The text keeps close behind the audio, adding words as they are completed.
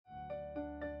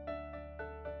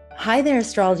Hi there,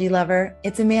 astrology lover.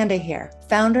 It's Amanda here,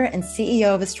 founder and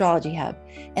CEO of Astrology Hub,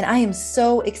 and I am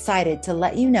so excited to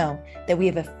let you know that we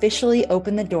have officially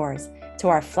opened the doors to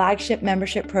our flagship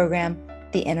membership program,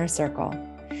 The Inner Circle.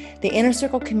 The Inner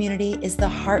Circle community is the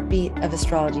heartbeat of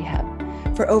Astrology Hub.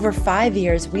 For over 5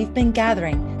 years, we've been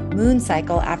gathering moon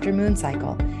cycle after moon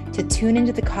cycle to tune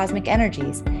into the cosmic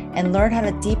energies and learn how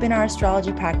to deepen our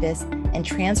astrology practice and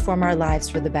transform our lives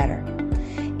for the better.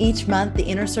 Each month, the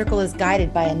Inner Circle is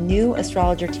guided by a new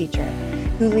astrologer teacher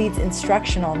who leads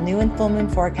instructional new and full moon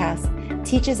forecasts,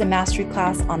 teaches a mastery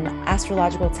class on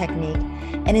astrological technique,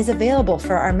 and is available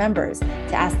for our members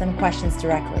to ask them questions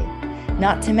directly.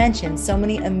 Not to mention so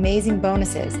many amazing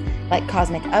bonuses like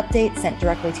cosmic updates sent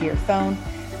directly to your phone,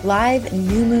 live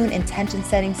new moon intention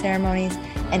setting ceremonies,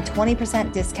 and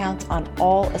 20% discounts on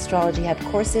all Astrology Hub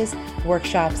courses,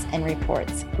 workshops, and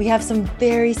reports. We have some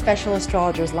very special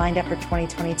astrologers lined up for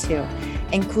 2022,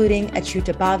 including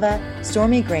Achuta Bava,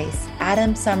 Stormy Grace,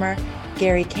 Adam Summer,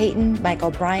 Gary Caton,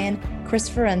 Michael Bryan,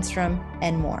 Christopher Enstrom,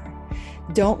 and more.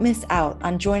 Don't miss out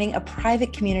on joining a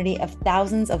private community of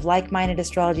thousands of like-minded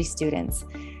astrology students.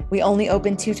 We only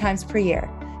open 2 times per year.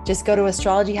 Just go to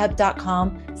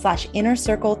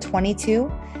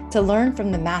astrologyhub.com/innercircle22 to learn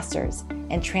from the masters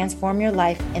and transform your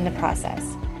life in the process.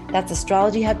 That's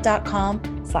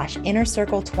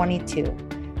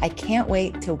astrologyhub.com/innercircle22. I can't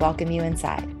wait to welcome you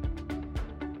inside.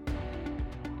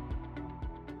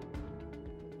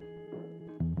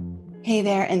 Hey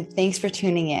there, and thanks for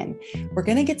tuning in. We're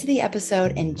going to get to the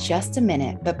episode in just a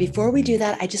minute, but before we do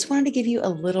that, I just wanted to give you a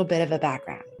little bit of a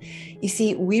background. You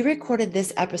see, we recorded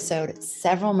this episode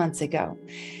several months ago,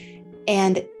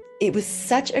 and it was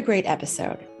such a great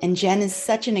episode, and Jenn is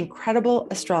such an incredible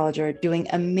astrologer doing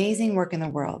amazing work in the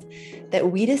world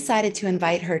that we decided to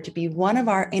invite her to be one of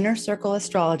our Inner Circle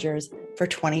astrologers for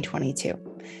 2022.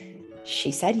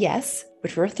 She said yes,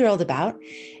 which we're thrilled about.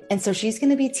 And so she's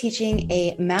going to be teaching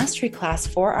a mastery class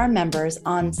for our members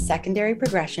on secondary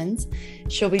progressions.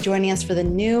 She'll be joining us for the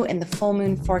new and the full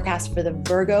moon forecast for the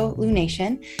Virgo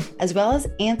lunation, as well as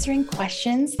answering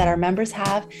questions that our members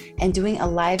have and doing a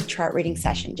live chart reading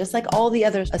session, just like all the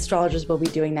other astrologers will be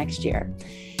doing next year.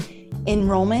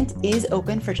 Enrollment is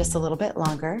open for just a little bit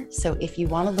longer. So if you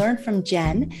want to learn from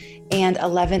Jenn and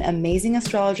 11 amazing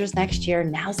astrologers next year,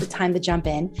 now's the time to jump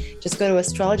in. Just go to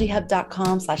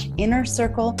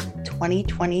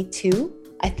astrologyhub.com/innercircle2022.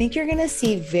 I think you're going to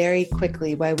see very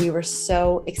quickly why we were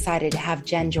so excited to have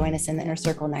Jenn join us in the Inner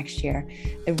Circle next year.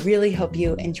 I really hope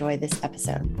you enjoy this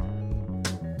episode.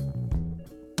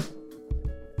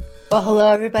 Well,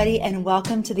 hello, everybody, and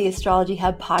welcome to the Astrology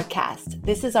Hub podcast.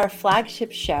 This is our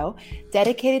flagship show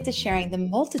dedicated to sharing the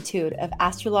multitude of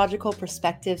astrological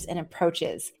perspectives and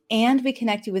approaches. And we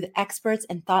connect you with experts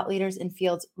and thought leaders in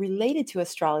fields related to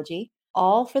astrology,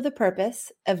 all for the purpose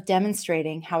of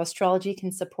demonstrating how astrology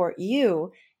can support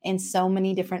you in so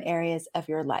many different areas of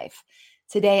your life.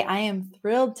 Today, I am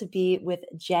thrilled to be with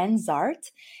Jenn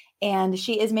Zahrt, and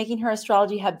she is making her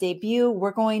Astrology Hub debut. We're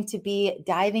going to be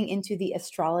diving into the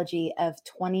astrology of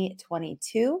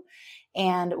 2022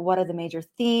 and what are the major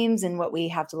themes and what we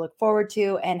have to look forward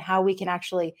to and how we can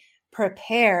actually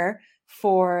prepare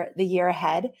for the year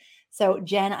ahead. So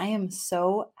Jenn, I am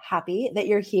so happy that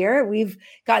you're here. We've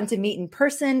gotten to meet in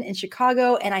person in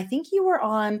Chicago, and I think you were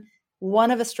on one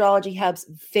of Astrology Hub's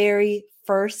very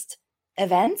first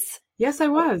events. Yes, I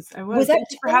was.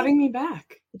 Thanks for having me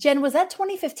back. Jenn, was that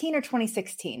 2015 or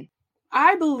 2016?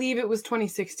 I believe it was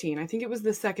 2016. I think it was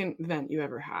the second event you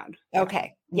ever had.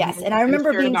 Okay. Yes. And I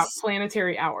remember being about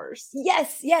planetary hours.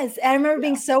 Yes. And I remember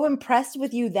being so impressed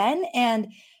with you then and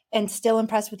still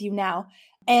impressed with you now.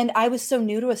 And I was so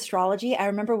new to astrology. I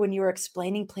remember when you were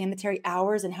explaining planetary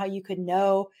hours and how you could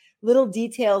know little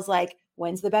details like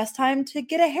when's the best time to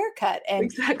get a haircut and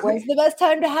when's the best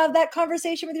time to have that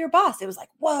conversation with your boss. It was like,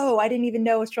 whoa, I didn't even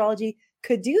know astrology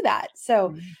could do that.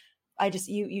 So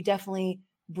you definitely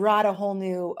brought a whole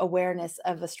new awareness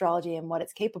of astrology and what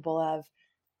it's capable of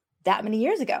that many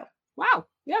years ago. Wow.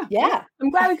 Yeah.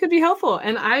 I'm glad it could be helpful.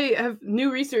 And I have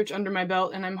new research under my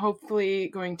belt, and I'm hopefully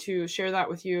going to share that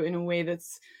with you in a way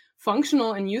that's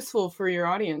functional and useful for your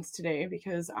audience today,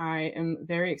 because I am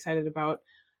very excited about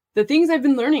the things I've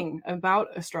been learning about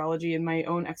astrology in my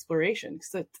own exploration,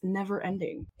 because it's never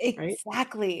ending. Right?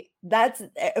 Exactly. That's,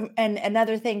 and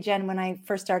another thing, Jenn, when I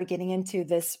first started getting into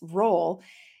this role,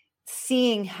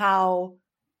 seeing how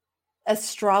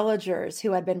astrologers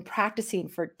who had been practicing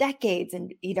for decades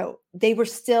and, they were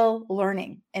still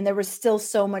learning and there was still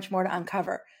so much more to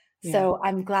uncover. Yeah. So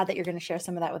I'm glad that you're going to share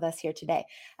some of that with us here today.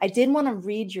 I did want to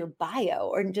read your bio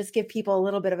or just give people a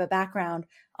little bit of a background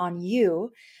on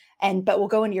you. but we'll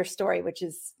go into your story, which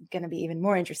is going to be even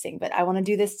more interesting. But I want to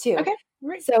do this too. Okay,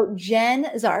 great. So Jenn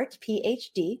Zahrt,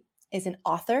 PhD, is an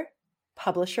author,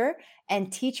 publisher,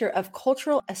 and teacher of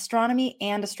cultural astronomy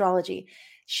and astrology.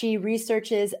 She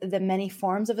researches the many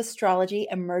forms of astrology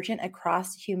emergent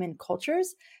across human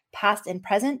cultures, past and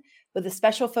present, with a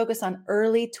special focus on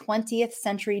early 20th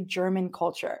century German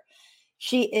culture.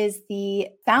 She is the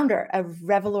founder of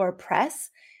Revelor Press,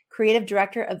 creative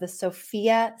director of the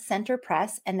Sophia Center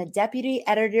Press, and the deputy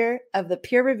editor of the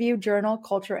peer-reviewed journal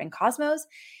Culture and Cosmos.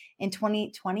 In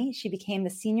 2020, she became the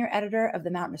senior editor of the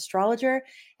Mountain Astrologer.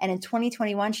 And in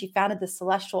 2021, she founded the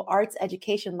Celestial Arts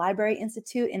Education Library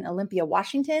Institute in Olympia,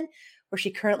 Washington, where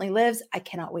she currently lives. I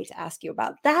cannot wait to ask you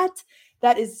about that.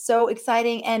 That is so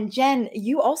exciting. And Jenn,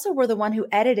 you also were the one who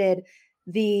edited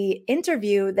the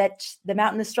interview that the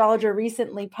Mountain Astrologer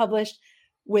recently published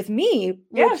with me.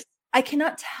 Yes. Which I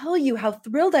cannot tell you how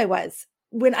thrilled I was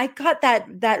when I got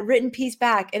that written piece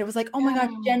back, and it was like, oh my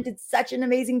gosh, Jenn did such an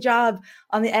amazing job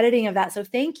on the editing of that. So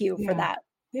thank you for that.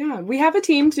 Yeah, we have a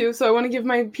team too. So I want to give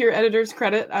my peer editors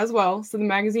credit as well. So the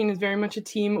magazine is very much a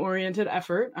team-oriented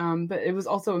effort. But it was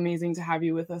also amazing to have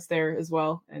you with us there as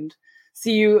well and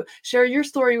see you share your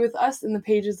story with us in the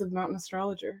pages of Mountain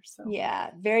Astrologer. So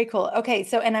yeah, very cool. Okay,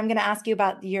 so and I'm going to ask you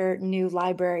about your new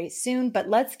library soon, but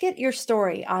let's get your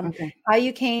story on how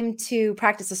you came to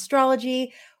practice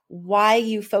astrology, why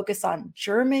you focus on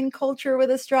German culture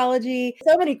with astrology,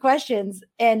 so many questions,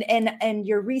 and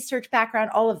your research background,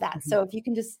 all of that. So if you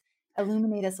can just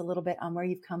illuminate us a little bit on where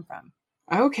you've come from.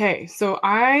 Okay, so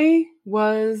I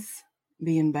was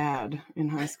being bad in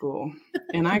high school,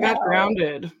 and I got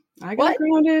grounded. I got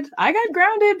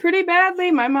grounded pretty badly.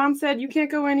 My mom said, you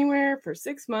can't go anywhere for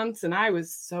 6 months. And I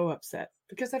was so upset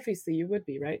because obviously you would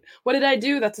be, right? What did I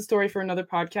do? That's a story for another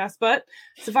podcast. But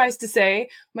suffice to say,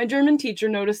 my German teacher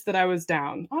noticed that I was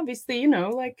down. Obviously,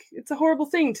 like it's a horrible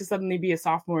thing to suddenly be a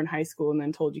sophomore in high school and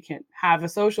then told you can't have a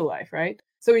social life, right?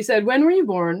 So he said, when were you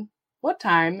born? What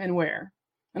time and where?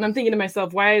 And I'm thinking to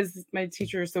myself, why is my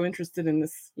teacher so interested in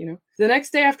this? The next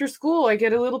day after school, I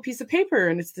get a little piece of paper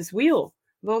and it's this wheel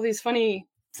with all these funny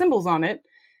symbols on it.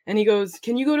 And he goes,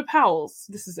 can you go to Powell's?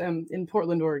 This is in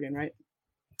Portland, Oregon, right?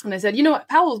 And I said, you know what?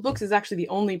 Powell's Books is actually the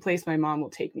only place my mom will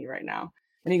take me right now.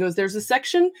 And he goes, there's a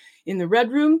section in the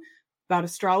Red Room about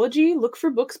astrology. Look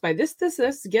for books by this,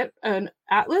 get an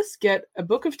atlas, get a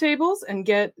book of tables, and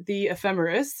get the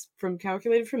ephemeris from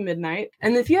Calculated from Midnight.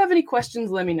 And if you have any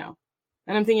questions, let me know.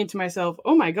 And I'm thinking to myself,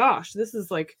 oh my gosh, this is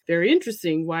like very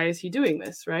interesting. Why is he doing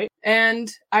this, right?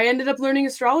 And I ended up learning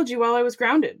astrology while I was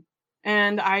grounded.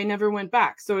 And I never went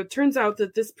back. So it turns out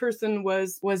that this person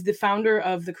was the founder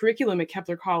of the curriculum at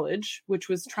Kepler College, which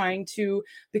was trying to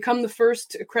become the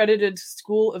first accredited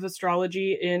school of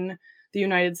astrology in the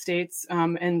United States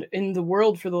and in the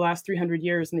world for the last 300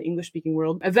 years in the English-speaking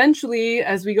world. Eventually,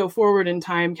 as we go forward in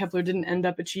time, Kepler didn't end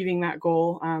up achieving that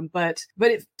goal, but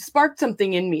it sparked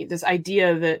something in me, this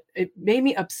idea that it made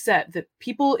me upset that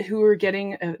people who were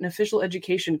getting an official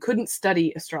education couldn't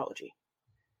study astrology,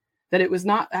 that it was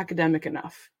not academic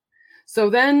enough. So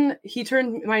then he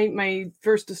turned my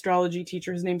first astrology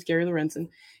teacher, his name's Gary Lorenzen,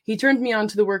 he turned me on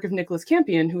to the work of Nicholas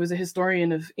Campion, who was a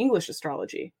historian of English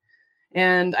astrology.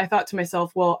 And I thought to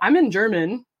myself, well, I'm in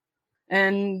German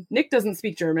and Nick doesn't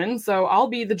speak German, so I'll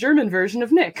be the German version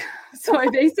of Nick. So I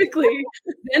basically,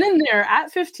 then and there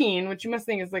at 15, which you must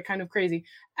think is like kind of crazy,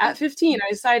 at 15, I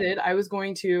decided I was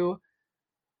going to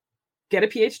get a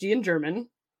PhD in German,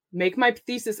 make my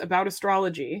thesis about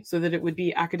astrology so that it would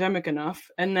be academic enough,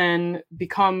 and then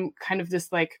become kind of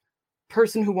this like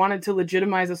person who wanted to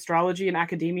legitimize astrology in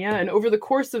academia. And over the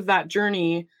course of that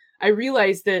journey, I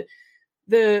realized that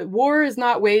the war is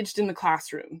not waged in the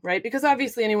classroom, right? Because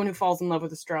obviously anyone who falls in love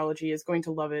with astrology is going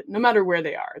to love it no matter where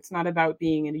they are. It's not about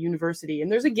being in a university.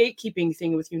 And there's a gatekeeping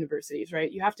thing with universities,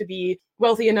 right? You have to be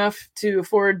wealthy enough to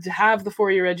afford to have the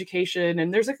 4-year education.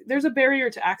 And there's a barrier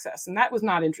to access. And that was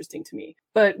not interesting to me.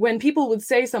 But when people would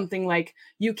say something like,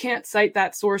 you can't cite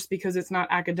that source because it's not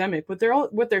academic, what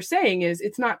they're saying is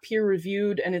it's not peer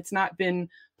reviewed and it's not been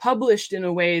published in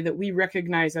a way that we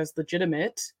recognize as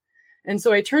legitimate. And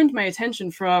so I turned my attention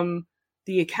from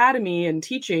the academy and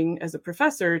teaching as a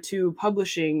professor to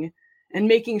publishing and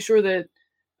making sure that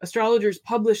astrologers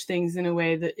publish things in a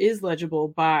way that is legible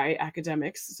by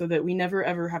academics so that we never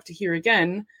ever have to hear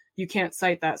again, you can't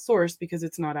cite that source because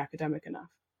it's not academic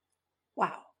enough.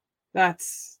 Wow.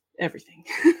 That's everything.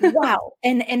 Wow.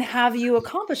 And have you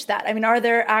accomplished that? I mean, are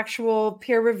there actual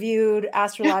peer-reviewed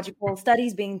astrological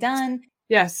studies being done?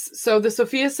 Yes. So the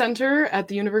Sophia Center at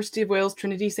the University of Wales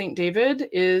Trinity St. David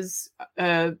is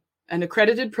an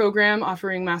accredited program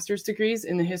offering master's degrees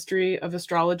in the history of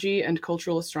astrology and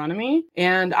cultural astronomy.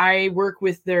 And I work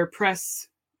with their press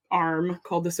arm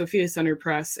called the Sophia Center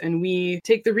Press. And we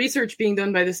take the research being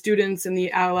done by the students and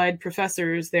the allied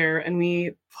professors there, and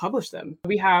we publish them.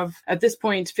 We have, at this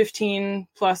point, 15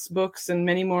 plus books and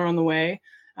many more on the way.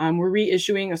 We're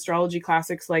reissuing astrology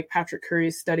classics like Patrick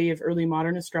Curry's study of early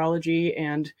modern astrology,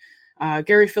 and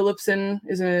Gary Phillipson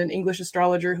is an English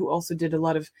astrologer who also did a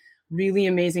lot of really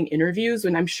amazing interviews.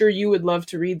 And I'm sure you would love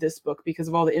to read this book because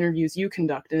of all the interviews you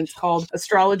conduct. And it's called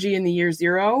Astrology in the Year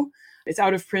Zero. It's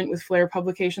out of print with Flare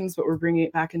Publications, but we're bringing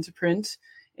it back into print.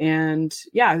 And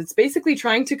yeah, it's basically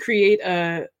trying to create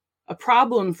a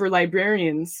problem for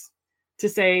librarians to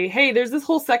say, hey, there's this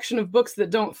whole section of books that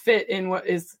don't fit in what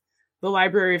is the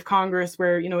Library of Congress,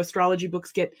 where, you know, astrology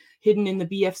books get hidden in the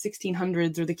BF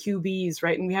 1600s or the QBs,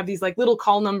 right? And we have these like little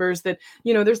call numbers that,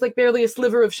 you know, there's like barely a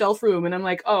sliver of shelf room. And I'm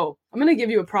like, oh, I'm going to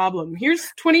give you a problem. Here's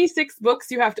 26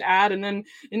 books you have to add. And then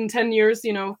in 10 years,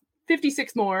 you know,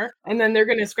 56 more. And then they're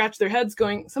going to scratch their heads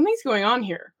going, something's going on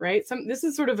here, right? This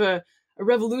is sort of a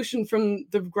revolution from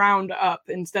the ground up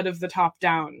instead of the top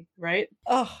down, right?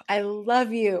 Oh, I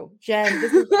love you, Jenn.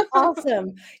 This is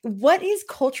awesome. What is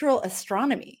cultural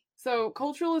astronomy? So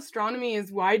cultural astronomy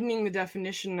is widening the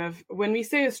definition of, when we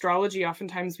say astrology,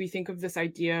 oftentimes we think of this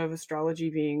idea of astrology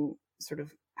being sort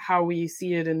of how we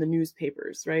see it in the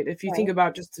newspapers, right? If you think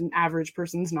about just an average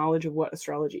person's knowledge of what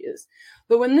astrology is.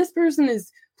 But when this person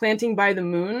is planting by the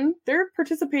moon, they're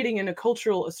participating in a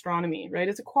cultural astronomy, right?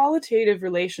 It's a qualitative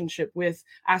relationship with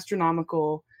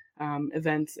astronomical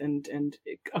events and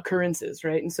occurrences,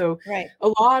 right? And so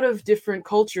a lot of different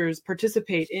cultures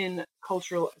participate in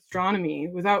cultural astronomy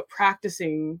without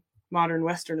practicing modern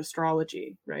Western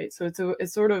astrology, right? So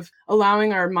it's sort of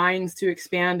allowing our minds to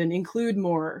expand and include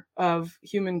more of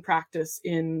human practice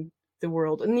in the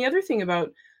world. And the other thing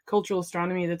about cultural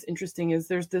astronomy that's interesting is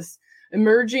there's this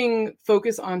emerging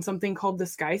focus on something called the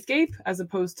skyscape as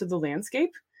opposed to the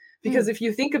landscape. Because if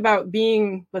you think about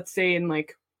being, let's say, in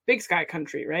like big sky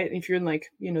country, right? If you're in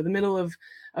like, you know, the middle of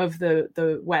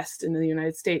the West in the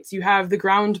United States, you have the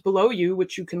ground below you,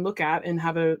 which you can look at and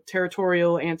have a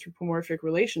territorial anthropomorphic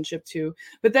relationship to.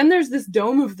 But then there's this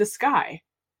dome of the sky.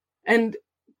 And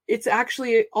it's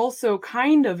actually also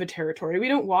kind of a territory. We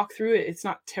don't walk through it. It's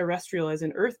not terrestrial as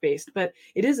in Earth-based, but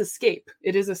it is a scape.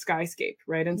 It is a skyscape,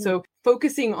 right? And so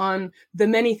focusing on the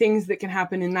many things that can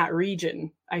happen in that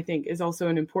region, I think, is also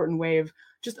an important way of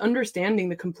just understanding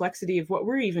the complexity of what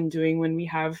we're even doing when we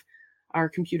have our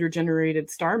computer-generated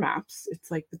star maps.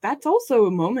 It's like, that's also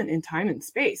a moment in time and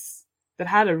space that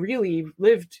had a really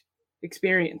lived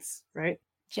experience, right?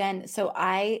 Jenn, so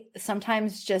I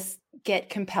sometimes just get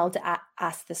compelled to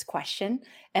ask this question.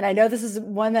 And I know this is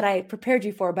one that I prepared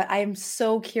you for, but I am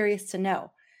so curious to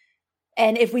know.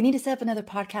 And if we need to set up another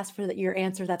podcast for your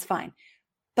answer, that's fine.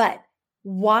 But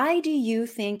why do you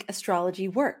think astrology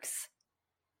works?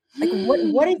 Like,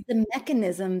 what is the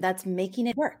mechanism that's making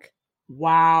it work?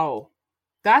 Wow.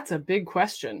 That's a big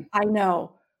question. I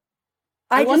know.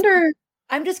 I wonder...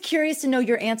 I'm just curious to know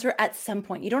your answer at some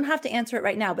point. You don't have to answer it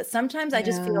right now, but sometimes I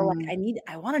just feel like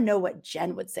I want to know what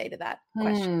Jenn would say to that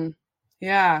question.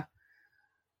 Yeah.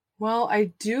 Well,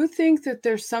 I do think that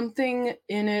there's something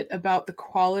in it about the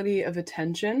quality of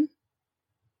attention.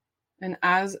 And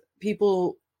as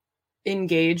people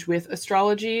engage with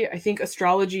astrology, I think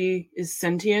astrology is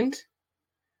sentient.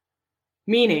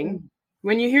 Meaning,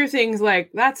 when you hear things like,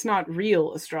 that's not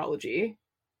real astrology,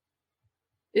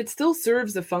 it still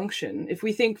serves a function. If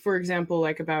we think, for example,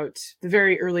 like about the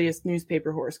very earliest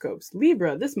newspaper horoscopes,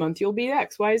 Libra, this month you'll be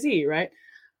X, Y, Z, right?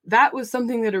 That was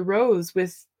something that arose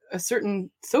with a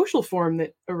certain social form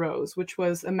that arose, which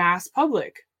was a mass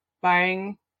public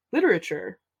buying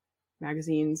literature,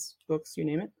 magazines, books, you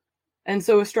name it. And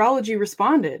so astrology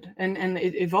responded and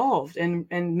it evolved and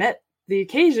met the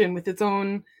occasion with its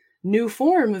own new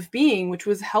form of being, which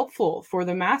was helpful for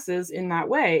the masses in that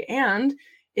way. And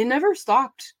it never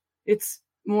stopped its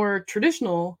more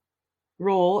traditional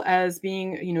role as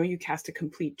being, you know, you cast a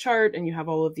complete chart and you have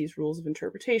all of these rules of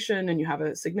interpretation and you have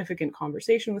a significant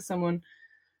conversation with someone.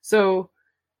 So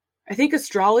I think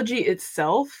astrology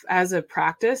itself as a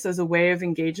practice, as a way of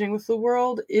engaging with the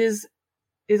world is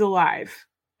alive.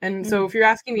 And so if you're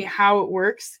asking me how it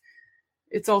works,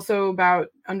 it's also about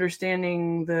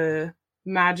understanding the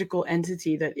magical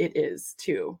entity that it is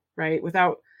too, right?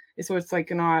 So it's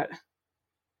like not...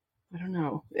 I don't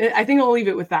know. I think I'll leave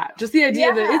it with that. Just the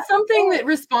idea that it's something that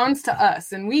responds to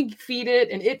us and we feed it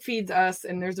and it feeds us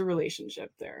and there's a relationship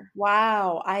there.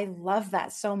 Wow. I love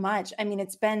that so much. I mean,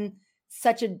 it's been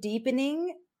such a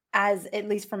deepening, as at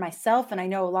least for myself, and I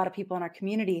know a lot of people in our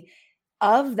community,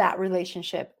 of that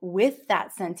relationship with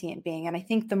that sentient being. And I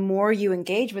think the more you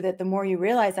engage with it, the more you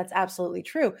realize that's absolutely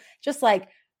true. Just like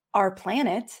our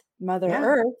planet, Mother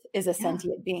Earth, is a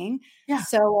sentient being. Yeah.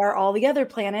 So are all the other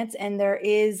planets. And there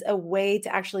is a way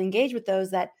to actually engage with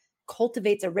those that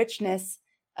cultivates a richness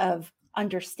of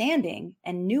understanding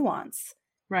and nuance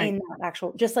in that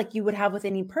actual, just like you would have with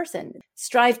any person.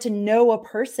 Strive to know a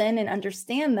person and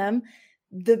understand them,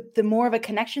 the more of a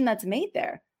connection that's made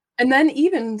there. And then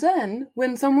even then,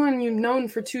 when someone you've known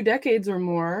for 2 decades or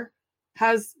more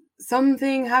has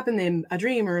something happen in a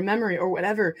dream or a memory or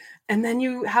whatever, and then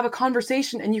you have a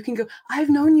conversation and you can go, I've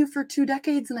known you for 2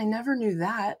 decades and I never knew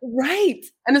that. Right.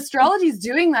 And astrology is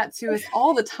doing that to us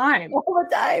all the time.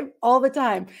 All the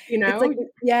time. You know? It's like,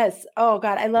 yes. Oh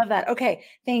God, I love that. Okay.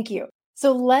 Thank you.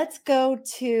 So let's go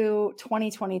to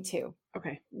 2022.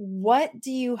 Okay. What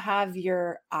do you have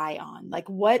your eye on? Like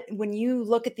when you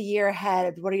look at the year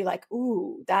ahead, what are you like,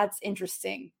 ooh, that's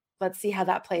interesting. Let's see how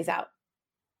that plays out.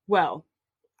 Well,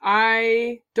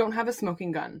 I don't have a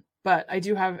smoking gun, but I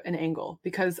do have an angle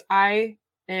because I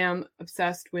am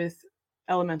obsessed with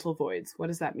elemental voids. What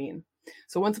does that mean?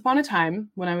 So once upon a time,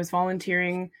 when I was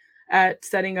volunteering at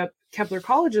setting up Kepler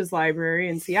College's library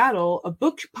in Seattle, a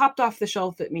book popped off the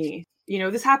shelf at me. You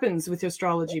know, this happens with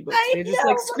astrology books. They just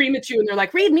like scream at you and they're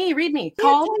like, read me.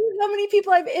 Call. How many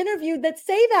people I've interviewed that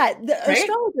say that? The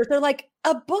astrologers, they're like,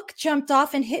 a book jumped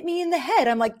off and hit me in the head.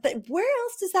 I'm like, where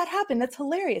else does that happen? That's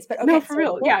hilarious. But okay, no, for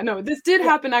real. Yeah, no, this did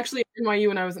happen actually at NYU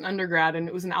when I was an undergrad, and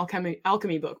it was an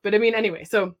alchemy book. But I mean, anyway,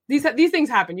 so these things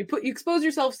happen. You expose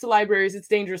yourselves to libraries. It's a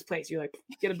dangerous place. You like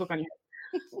get a book on your head.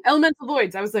 Elemental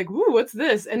voids. I was like, ooh, what's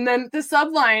this? And then the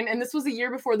subline, and this was a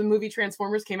year before the movie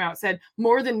Transformers came out, said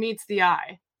more than meets the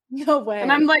eye. No way.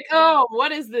 And I'm like, oh,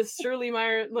 what is this? Shirley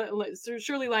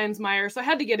Lyons Meyer. So I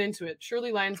had to get into it.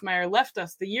 Shirley Lyons Meyer left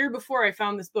us the year before I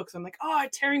found this book. So I'm like, oh, I'm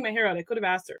tearing my hair out. I could have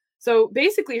asked her. So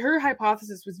basically her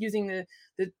hypothesis was using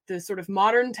the sort of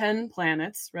modern 10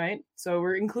 planets, right? So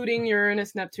we're including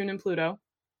Uranus, Neptune, and Pluto,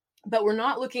 but we're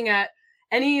not looking at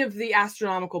any of the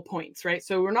astronomical points, right?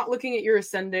 So we're not looking at your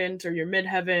ascendant or your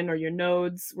midheaven or your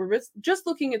nodes. We're just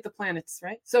looking at the planets,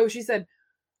 right? So she said,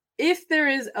 if there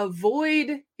is a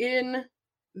void in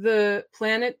the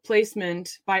planet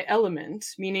placement by element,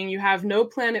 meaning you have no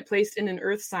planet placed in an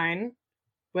earth sign,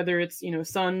 whether it's,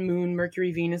 sun, moon,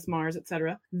 Mercury, Venus, Mars,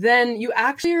 etc., then you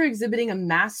actually are exhibiting a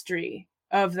mastery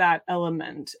of that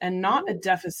element and not a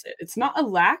deficit. It's not a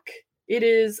lack. It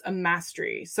is a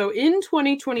mastery. So in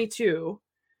 2022,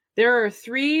 there are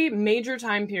 3 major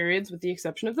time periods with the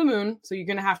exception of the moon. So you're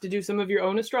going to have to do some of your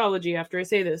own astrology after I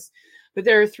say this. But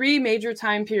there are 3 major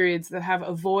time periods that have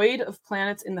a void of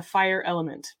planets in the fire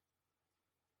element.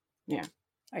 Yeah.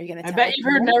 Are you going to I bet you've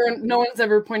heard no one's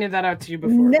ever pointed that out to you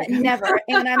before. Never.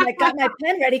 And I'm like, got my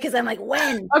pen ready because I'm like,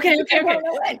 when? Okay.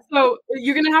 So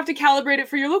you're going to have to calibrate it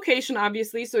for your location,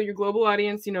 obviously. So your global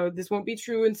audience, this won't be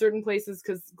true in certain places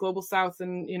because global south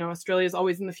and, Australia is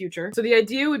always in the future. So the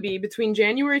idea would be between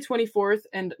January 24th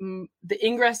and the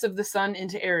ingress of the sun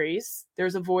into Aries,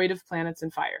 there's a void of planets in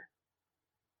fire.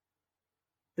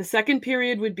 The second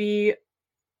period would be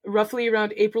roughly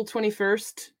around April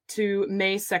 21st to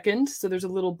May 2nd. So there's a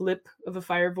little blip of a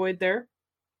fire void there.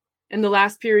 And the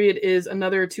last period is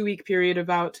another 2-week period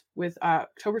with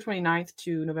October 29th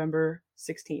to November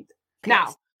 16th. Okay.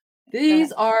 Now,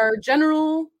 these are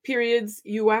general periods.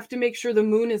 You have to make sure the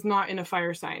moon is not in a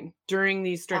fire sign during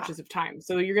these stretches of time.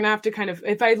 So you're going to have to kind of,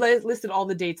 if I listed all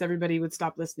the dates, everybody would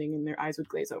stop listening and their eyes would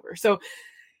glaze over. So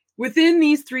within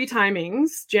these 3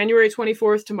 timings, January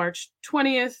 24th to March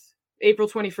 20th, April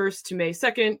 21st to May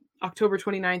 2nd, October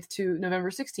 29th to November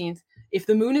 16th, if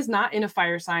the moon is not in a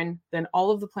fire sign, then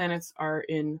all of the planets are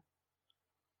in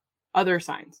other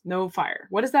signs, no fire.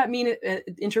 What does that mean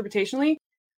interpretationally?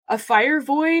 A fire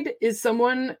void is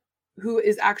someone who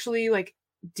is actually like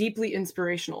deeply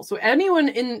inspirational. So anyone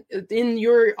in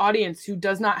your audience who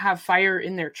does not have fire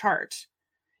in their chart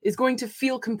is going to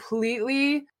feel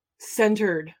completely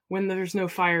centered when there's no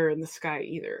fire in the sky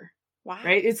either. Wow.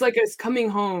 Right? It's like it's coming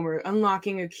home or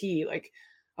unlocking a key. Like,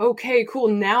 okay, cool.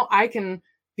 Now I can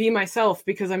be myself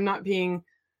because I'm not being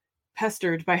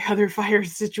pestered by other fire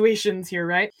situations here,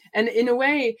 right? And in a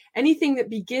way, anything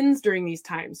that begins during these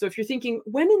times. So if you're thinking,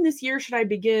 when in this year should I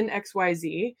begin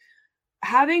XYZ?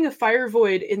 Having a fire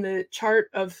void in the chart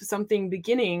of something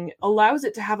beginning allows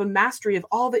it to have a mastery of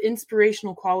all the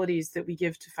inspirational qualities that we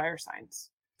give to fire signs.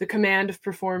 The command of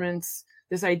performance,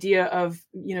 this idea of,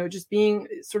 just being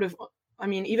sort of I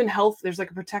mean, even health, there's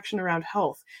like a protection around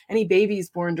health. Any babies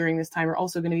born during this time are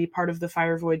also going to be part of the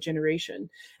fire void generation.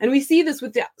 And we see this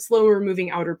with the slower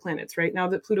moving outer planets, right? Now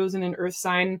that Pluto's in an Earth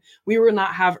sign, we will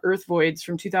not have Earth voids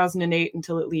from 2008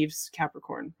 until it leaves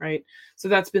Capricorn, right? So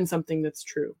that's been something that's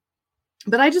true.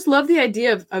 But I just love the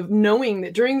idea of knowing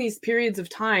that during these periods of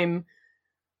time,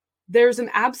 there's an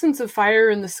absence of fire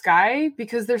in the sky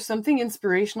because there's something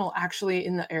inspirational actually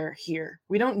in the air here.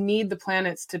 We don't need the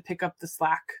planets to pick up the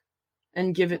slack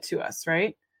and give it to us,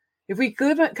 right? If we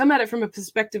could come at it from a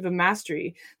perspective of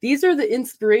mastery, these are the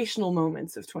inspirational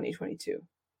moments of 2022.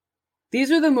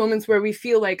 These are the moments where we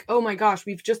feel like, oh my gosh,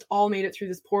 we've just all made it through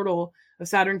this portal of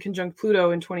Saturn conjunct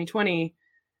Pluto in 2020.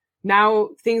 Now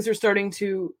things are starting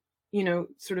to,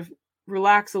 sort of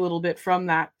relax a little bit from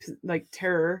that like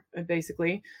terror,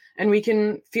 basically, and we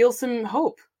can feel some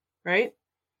hope, right?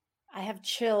 I have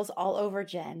chills all over,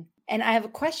 Jen. And I have a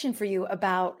question for you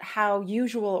about how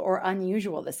usual or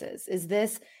unusual this is. Is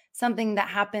this something that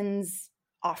happens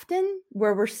often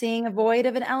where we're seeing a void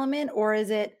of an element, or is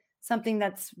it something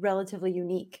that's relatively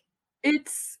unique?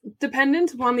 It's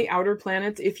dependent upon the outer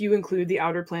planets, if you include the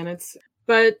outer planets.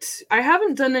 But I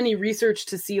haven't done any research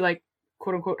to see, like,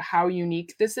 quote unquote, how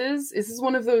unique this is. This is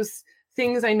one of those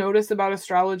things I notice about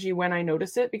astrology when I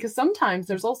notice it, because sometimes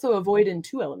there's also a void in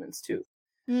 2 elements too.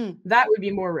 That would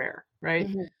be more rare, right?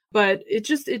 Mm-hmm. But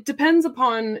it depends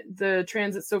upon the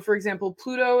transit. So for example,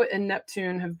 Pluto and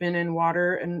Neptune have been in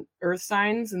water and earth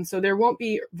signs. And so there won't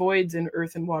be voids in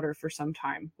earth and water for some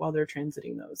time while they're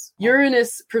transiting those.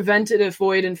 Uranus prevented a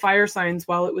void in fire signs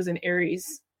while it was in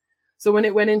Aries. So when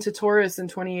it went into Taurus in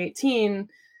 2018,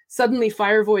 suddenly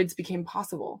fire voids became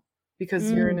possible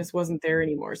because Uranus wasn't there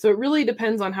anymore. So it really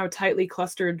depends on how tightly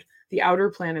clustered the outer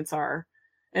planets are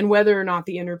and whether or not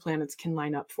the inner planets can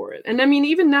line up for it. And I mean,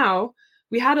 even now,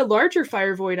 we had a larger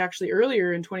fire void actually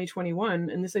earlier in 2021.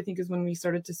 And this, I think, is when we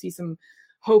started to see some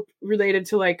hope related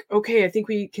to like, okay, I think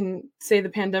we can say the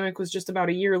pandemic was just about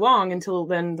a year long until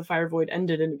then the fire void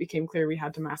ended and it became clear we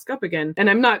had to mask up again. And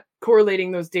I'm not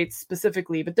correlating those dates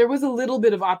specifically, but there was a little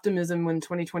bit of optimism when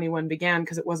 2021 began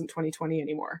because it wasn't 2020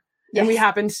 anymore. Yes. And we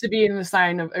happened to be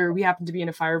in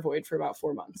a fire void for about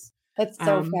 4 months. That's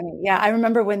so funny. Yeah. I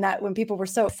remember when people were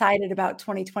so excited about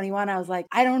 2021, I was like,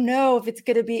 I don't know if it's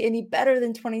going to be any better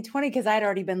than 2020 because I'd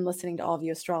already been listening to all of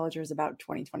you astrologers about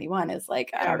 2021. It's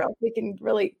like, I don't know if we can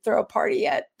really throw a party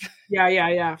yet.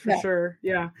 Yeah, for sure.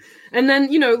 Yeah. And then,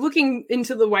 looking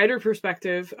into the wider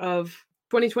perspective of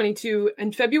 2022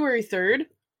 and February 3rd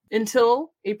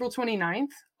until April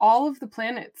 29th, all of the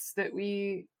planets that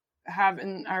we have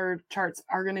in our charts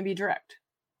are going to be direct,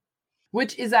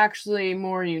 which is actually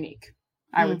more unique,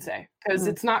 I would say, because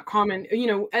it's not common.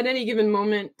 At any given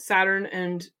moment, Saturn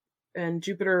and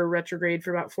Jupiter are retrograde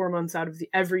for about 4 months out of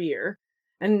every year.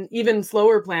 And even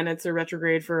slower planets are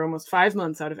retrograde for almost 5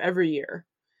 months out of every year.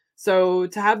 So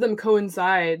to have them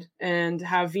coincide and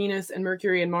have Venus and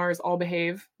Mercury and Mars all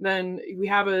behave, then we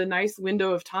have a nice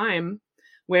window of time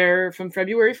where from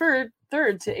February 3rd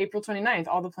to April 29th,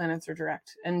 all the planets are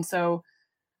direct. And so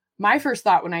my first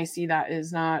thought when I see that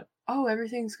is not, oh,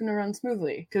 everything's going to run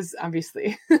smoothly, because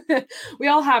obviously we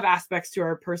all have aspects to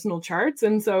our personal charts.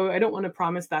 And so I don't want to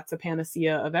promise that's a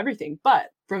panacea of everything.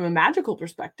 But from a magical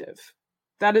perspective,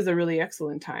 that is a really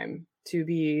excellent time to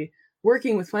be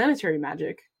working with planetary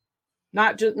magic,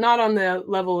 not on the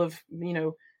level of,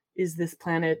 is this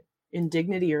planet in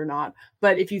dignity or not?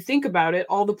 But if you think about it,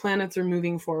 all the planets are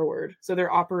moving forward. So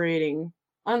they're operating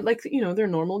on their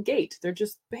normal gait. They're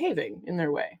just behaving in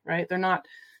their way, right? They're not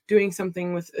doing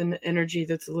something with an energy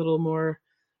that's a little more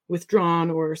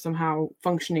withdrawn or somehow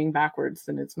functioning backwards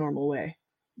than its normal way.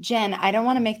 Jen, I don't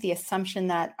want to make the assumption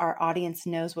that our audience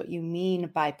knows what you mean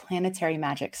by planetary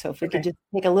magic. So if we could just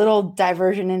take a little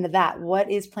diversion into that, what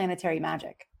is planetary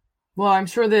magic? Well, I'm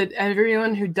sure that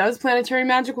everyone who does planetary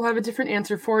magic will have a different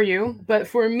answer for you. But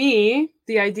for me,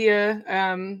 the idea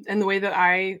and the way that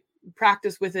I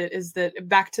practice with it is that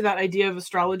back to that idea of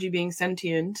astrology being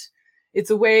sentient, it's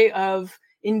a way of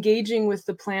engaging with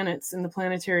the planets and the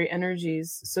planetary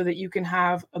energies so that you can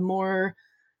have a more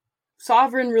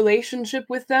sovereign relationship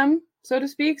with them, so to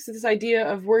speak. So this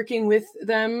idea of working with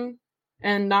them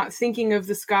and not thinking of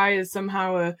the sky as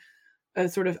somehow a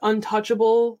sort of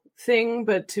untouchable thing,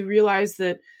 but to realize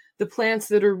that the plants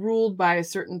that are ruled by a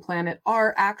certain planet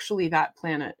are actually that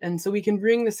planet. And so we can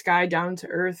bring the sky down to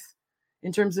earth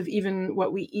in terms of even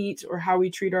what we eat or how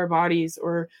we treat our bodies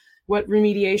or what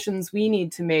remediations we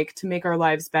need to make our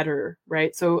lives better,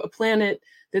 right? So a planet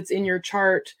that's in your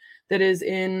chart that is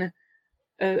in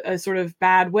a sort of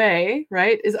bad way,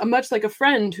 right, is much like a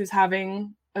friend who's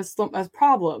having a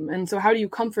problem. And so how do you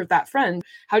comfort that friend?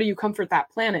 How do you comfort that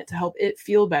planet to help it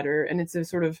feel better? And it's a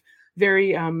sort of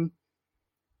very, an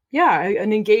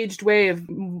engaged way of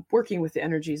working with the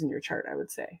energies in your chart, I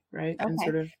would say, right? Okay. And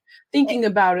sort of thinking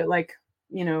about it like,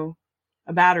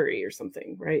 a battery or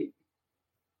something, right?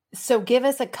 So give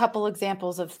us a couple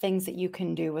examples of things that you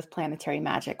can do with planetary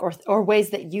magic, or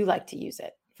ways that you like to use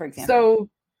it, for example. So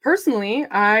personally,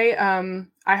 I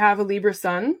have a Libra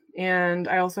sun, and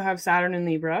I also have Saturn in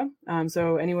Libra.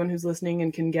 So anyone who's listening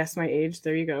and can guess my age,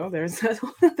 there you go. That's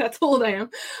how old I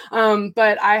am.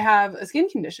 But I have a skin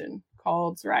condition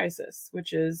called psoriasis,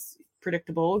 which is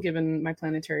predictable given my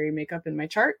planetary makeup in my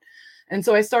chart. And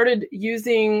so I started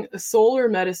using a solar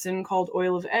medicine called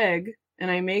oil of egg, and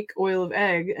I make oil of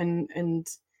egg, and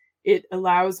it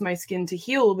allows my skin to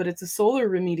heal, but it's a solar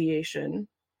remediation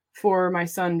for my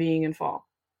sun being in fall.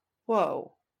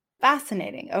 Whoa,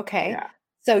 fascinating. Okay. Yeah.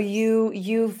 So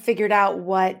you figured out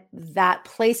what that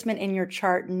placement in your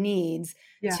chart needs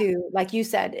to, like you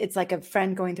said, it's like a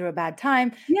friend going through a bad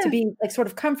time, to be like sort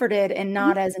of comforted and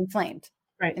not as inflamed.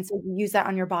 Right. And so you use that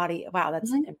on your body. Wow, that's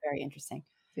very interesting.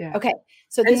 Yeah. Okay.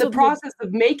 So the process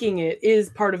of making it is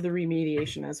part of the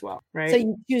remediation as well, right? So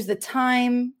you choose the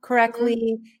time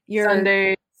correctly, your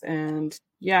Sundays, and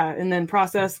then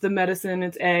process the medicine,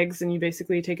 it's eggs, and you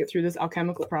basically take it through this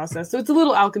alchemical process. So it's a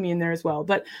little alchemy in there as well.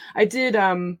 But I did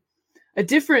a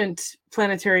different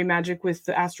planetary magic with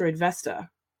the asteroid Vesta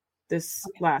this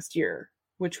last year,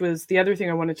 which was the other thing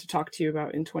I wanted to talk to you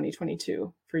about in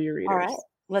 2022 for your readers. All right,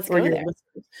 let's go there.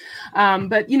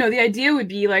 But the idea would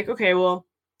be like, okay, well,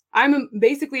 I'm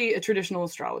basically a traditional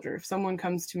astrologer. If someone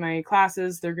comes to my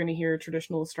classes, they're going to hear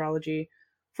traditional astrology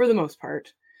for the most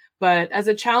part. But as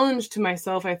a challenge to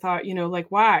myself, I thought,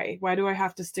 why? Why do I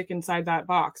have to stick inside that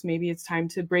box? Maybe it's time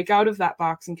to break out of that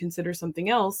box and consider something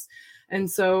else. And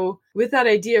so with that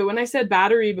idea, when I said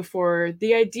battery before,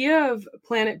 the idea of a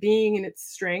planet being in its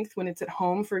strength when it's at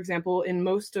home, for example,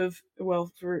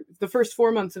 for the first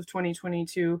 4 months of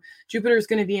 2022, Jupiter is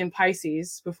going to be in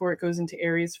Pisces before it goes into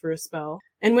Aries for a spell.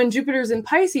 And when Jupiter's in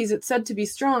Pisces, it's said to be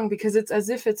strong because it's as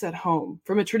if it's at home.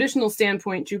 From a traditional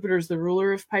standpoint, Jupiter's the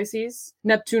ruler of Pisces.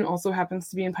 Neptune also happens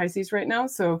to be in Pisces right now,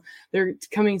 so they're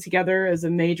coming together as a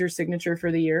major signature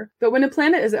for the year. But when a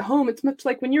planet is at home, it's much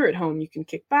like when you're at home. You can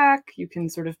kick back, you can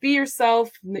sort of be yourself,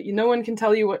 no one can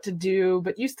tell you what to do,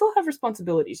 but you still have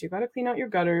responsibilities. You've got to clean out your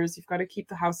gutters, you've got to keep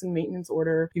the house in maintenance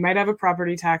order, you might have a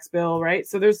property tax bill, right?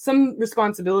 So there's some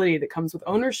responsibility that comes with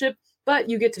ownership, but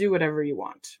you get to do whatever you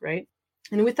want, right?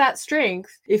 And with that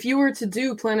strength, if you were to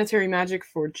do planetary magic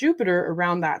for Jupiter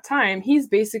around that time, he's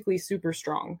basically super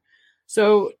strong.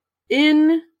 So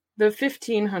in the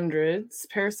 1500s,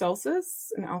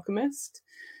 Paracelsus, an alchemist,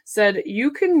 said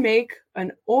you can make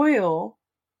an oil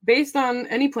based on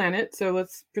any planet. So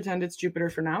let's pretend it's Jupiter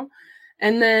for now.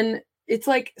 And then it's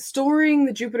like storing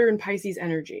the Jupiter and Pisces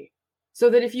energy, so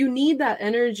that if you need that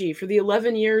energy for the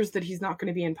 11 years that he's not going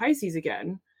to be in Pisces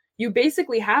again, you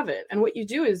basically have it. And what you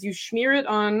do is you smear it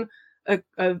on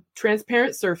a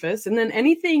transparent surface, and then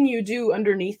anything you do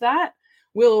underneath that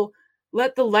will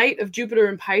let the light of Jupiter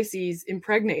and Pisces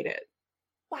impregnate it.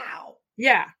 Wow.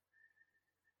 Yeah.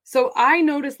 So I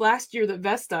noticed last year that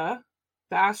Vesta,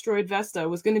 the asteroid Vesta,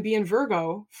 was going to be in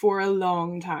Virgo for a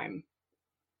long time.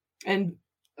 And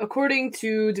according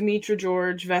to Demetra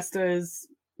George, Vesta is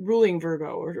ruling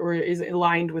Virgo, or is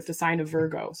aligned with the sign of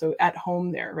Virgo. So at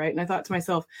home there, right? And I thought to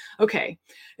myself, okay,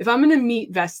 if I'm going to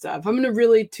meet Vesta, if I'm going to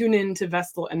really tune into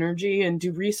Vestal energy and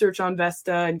do research on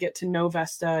Vesta and get to know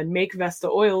Vesta and make Vesta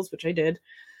oils, which I did,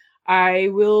 I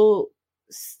will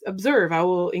observe, I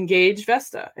will engage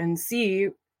Vesta and see,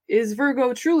 is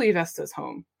Virgo truly Vesta's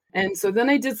home? And so then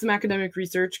I did some academic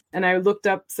research, and I looked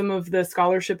up some of the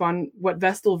scholarship on what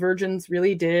Vestal virgins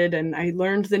really did. And I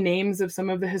learned the names of some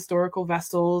of the historical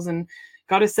Vestals and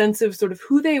got a sense of sort of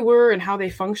who they were and how they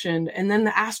functioned. And then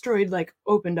the asteroid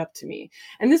opened up to me.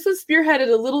 And this was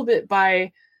spearheaded a little bit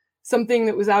by something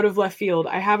that was out of left field.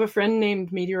 I have a friend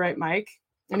named Meteorite Mike,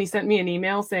 and he sent me an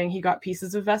email saying he got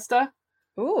pieces of Vesta.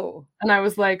 Ooh. And I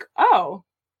was like, oh,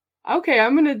 okay,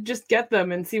 I'm going to just get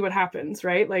them and see what happens,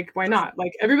 right? Why not?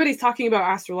 Everybody's talking about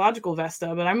astrological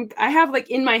Vesta, but I have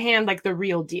in my hand, the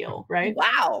real deal, right?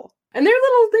 Wow. And they're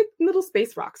little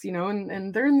space rocks,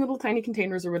 and they're in little tiny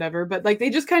containers or whatever. But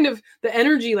they just kind of, the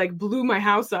energy blew my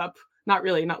house up Not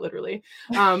really, not literally.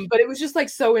 But it was just like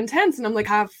so intense. And I'm like,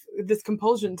 I have this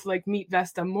compulsion to like meet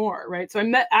Vesta more, right? So I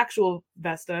met actual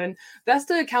Vesta, and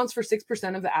Vesta accounts for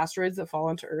 6% of the asteroids that fall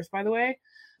onto Earth, by the way.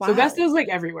 Wow. So Vesta is like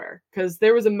everywhere because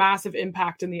there was a massive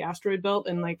impact in the asteroid belt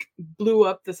and like blew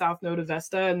up the south node of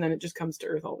Vesta, and then it just comes to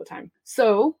Earth all the time.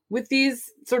 So with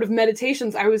these sort of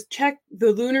meditations, I was check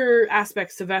the lunar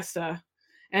aspects to Vesta,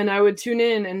 and I would tune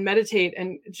in and meditate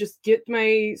and just get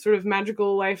my sort of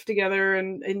magical life together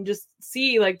and just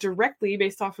see like directly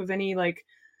based off of any like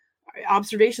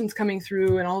observations coming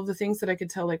through and all of the things that I could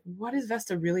tell, like, what is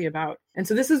Vesta really about? And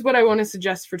so this is what I want to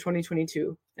suggest for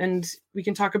 2022. And we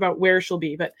can talk about where she'll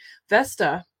be. But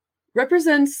Vesta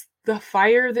represents the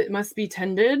fire that must be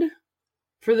tended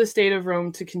for the state of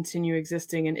Rome to continue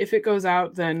existing. And if it goes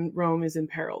out, then Rome is in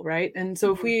peril, right? And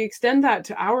so if we extend that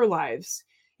to our lives,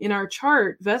 in our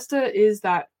chart, Vesta is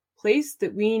that place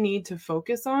that we need to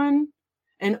focus on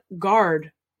and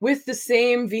guard with the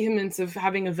same vehemence of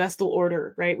having a Vestal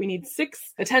order, right? We need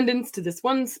 6 attendants to this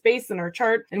one space in our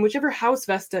chart, and whichever house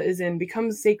Vesta is in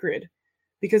becomes sacred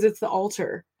because it's the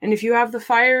altar. And if you have the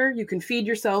fire, you can feed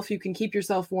yourself, you can keep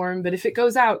yourself warm. But if it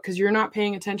goes out because you're not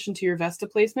paying attention to your Vesta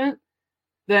placement,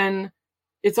 then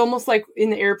it's almost like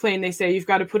in the airplane, they say you've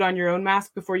got to put on your own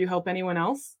mask before you help anyone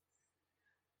else.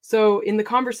 So in the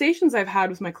conversations I've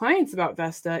had with my clients about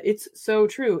Vesta, it's so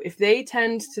true. If they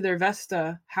tend to their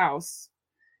Vesta house,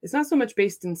 it's not so much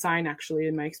based in sign, actually,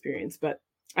 in my experience, but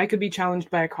I could be challenged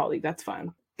by a colleague. That's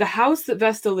fine. The house that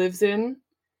Vesta lives in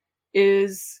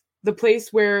is the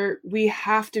place where we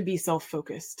have to be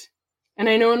self-focused. And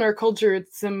I know in our culture,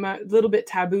 it's a little bit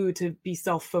taboo to be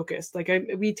self-focused. Like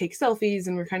we take selfies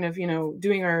and we're kind of,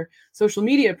 doing our social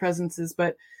media presences,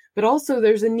 but also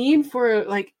there's a need for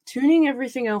like tuning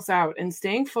everything else out and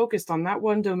staying focused on that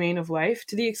one domain of life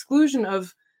to the exclusion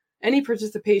of any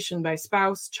participation by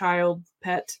spouse, child,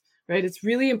 pet, right? It's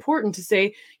really important to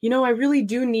say, I really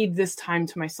do need this time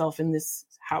to myself in this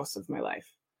house of my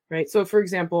life, right? So for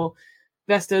example,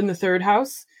 Vesta in the 3rd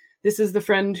house, this is the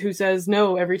friend who says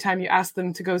no every time you ask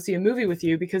them to go see a movie with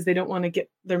you because they don't want to get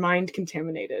their mind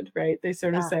contaminated, right? They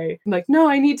sort of say like, no,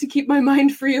 I need to keep my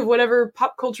mind free of whatever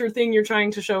pop culture thing you're trying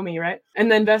to show me, right?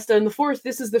 And then Vesta in the 4th,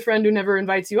 this is the friend who never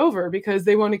invites you over because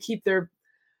they want to keep their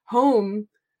home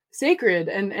sacred.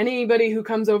 And anybody who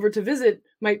comes over to visit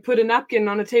might put a napkin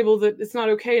on a table that it's not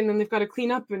okay. And then they've got to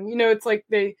clean up. And, it's like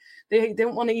they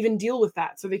don't want to even deal with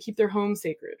that. So they keep their home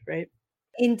sacred, right?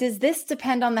 And does this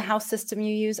depend on the house system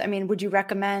you use? I mean, would you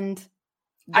recommend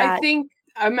that? I think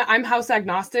I'm house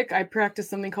agnostic. I practice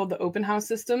something called the open house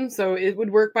system. So it would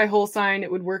work by whole sign.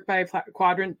 It would work by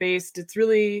quadrant based. It's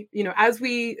really, as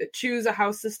we choose a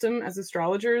house system as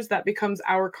astrologers, that becomes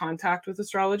our contact with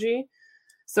astrology.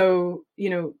 So,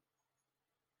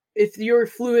 if you're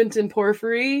fluent in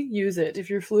Porphyry, use it. If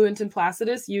you're fluent in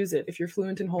Placidus, use it. If you're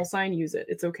fluent in whole sign, use it.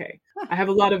 It's okay. I have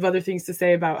a lot of other things to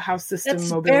say about house system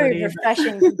mobility. That's very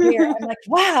refreshing to hear. I'm like,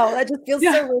 wow, that just feels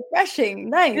so refreshing.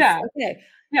 Nice. Yeah. Okay.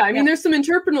 Yeah. I mean, there's some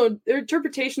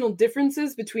interpretational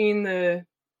differences between the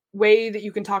way that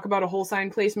you can talk about a whole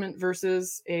sign placement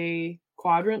versus a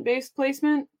quadrant-based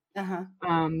placement.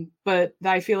 But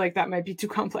I feel like that might be too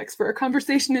complex for a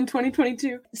conversation in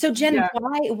 2022. So Jen,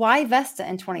 why Vesta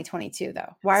in 2022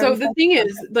 though? So the thing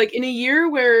is, like in a year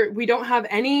where we don't have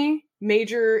any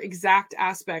major exact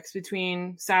aspects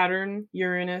between Saturn,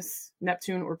 Uranus,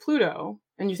 Neptune, or Pluto,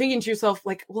 and you're thinking to yourself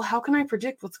like, well, how can I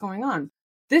predict what's going on?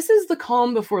 This is the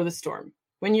calm before the storm.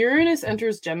 When Uranus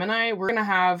enters Gemini, we're going to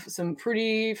have some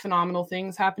pretty phenomenal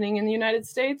things happening in the United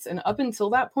States. And up until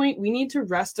that point, we need to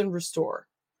rest and restore.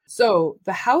 So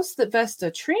the house that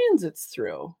Vesta transits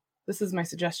through, this is my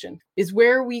suggestion, is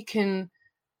where we can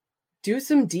do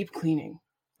some deep cleaning.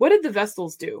 What did the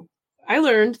Vestals do? I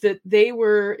learned that they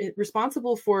were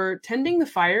responsible for tending the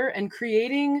fire and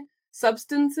creating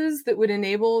substances that would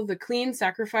enable the clean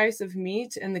sacrifice of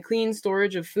meat and the clean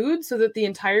storage of food so that the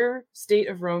entire state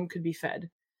of Rome could be fed.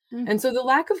 Mm-hmm. And so the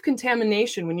lack of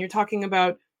contamination, when you're talking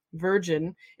about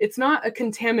virgin, it's not a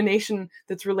contamination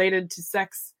that's related to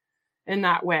sex in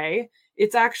that way.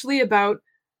 It's actually about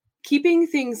keeping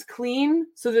things clean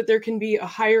so that there can be a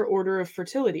higher order of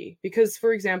fertility. Because,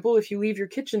 for example, if you leave your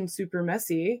kitchen super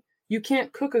messy, you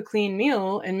can't cook a clean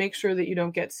meal and make sure that you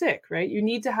don't get sick, right? You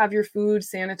need to have your food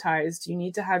sanitized. You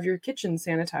need to have your kitchen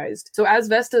sanitized. So as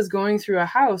Vesta is going through a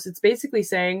house, it's basically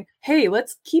saying, hey,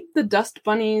 let's keep the dust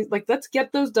bunnies, like let's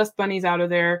get those dust bunnies out of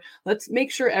there. Let's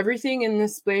make sure everything in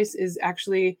this space is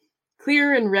actually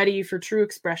clear and ready for true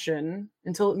expression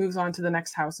until it moves on to the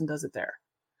next house and does it there.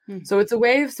 So it's a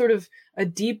way of sort of a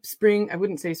deep spring, I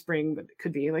wouldn't say spring, but it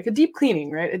could be like a deep cleaning,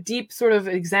 right? A deep sort of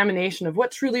examination of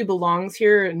what truly belongs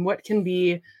here and what can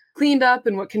be cleaned up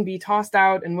and what can be tossed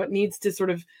out and what needs to sort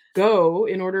of go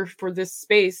in order for this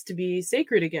space to be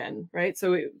sacred again, right?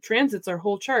 So it transits our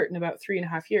whole chart in about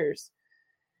 3.5 years.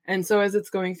 And so as it's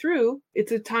going through,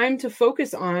 it's a time to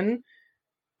focus on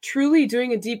truly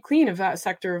doing a deep clean of that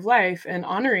sector of life and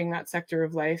honoring that sector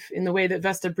of life in the way that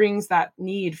Vesta brings that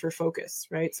need for focus,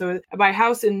 right? So by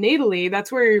house and natally,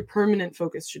 that's where your permanent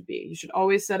focus should be. You should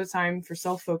always set a time for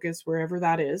self-focus wherever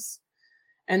that is.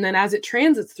 And then as it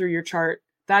transits through your chart,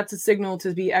 that's a signal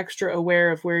to be extra aware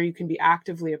of where you can be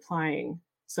actively applying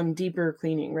some deeper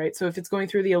cleaning, right? So if it's going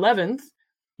through the 11th,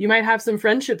 you might have some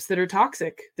friendships that are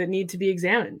toxic that need to be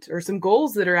examined, or some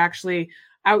goals that are actually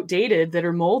outdated that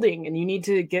are molding, and you need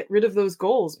to get rid of those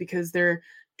goals because they're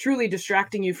truly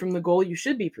distracting you from the goal you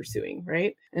should be pursuing,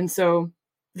 right? And so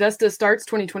Vesta starts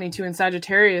 2022 in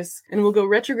Sagittarius and will go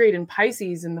retrograde in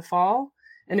Pisces in the fall,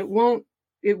 and it won't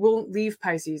leave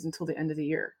Pisces until the end of the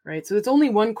year, right? So it's only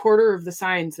 1/4 of the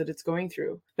signs that it's going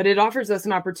through, but it offers us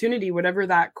an opportunity, whatever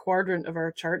that quadrant of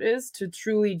our chart is, to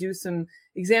truly do some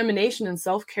examination and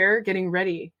self-care, getting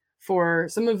ready for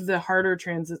some of the harder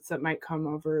transits that might come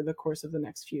over the course of the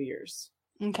next few years.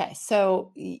 Okay.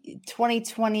 So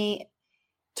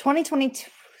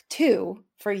 2022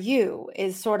 for you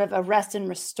is sort of a rest and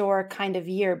restore kind of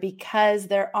year because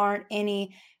there aren't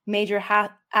any major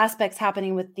aspects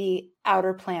happening with the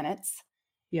outer planets.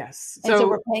 Yes. And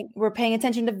so we're paying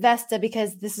attention to Vesta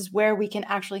because this is where we can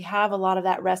actually have a lot of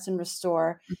that rest and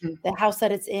restore. Mm-hmm. The house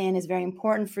that it's in is very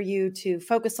important for you to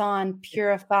focus on,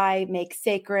 purify, make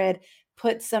sacred,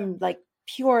 put some like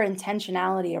pure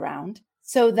intentionality around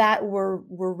so that we're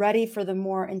ready for the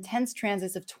more intense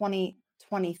transits of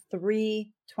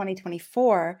 2023,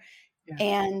 2024. Yeah.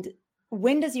 And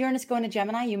when does Uranus go into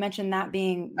Gemini? You mentioned that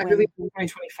being I believe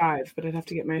 2025, but I'd have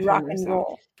to get my rock and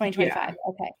roll. 2025. Yeah.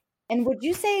 Okay. And would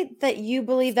you say that you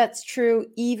believe that's true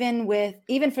even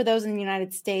for those in the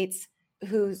United States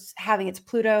who's having its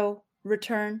Pluto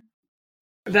return?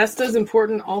 Vesta's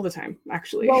important all the time,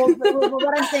 actually. Well,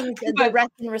 what I'm saying is the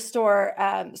rest and restore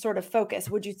sort of focus.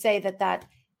 Would you say that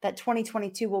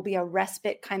 2022 will be a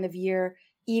respite kind of year,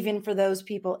 even for those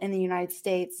people in the United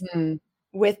States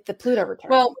with the Pluto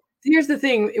return? Well, here's the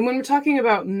thing. When we're talking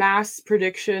about mass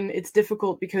prediction, it's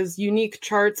difficult because unique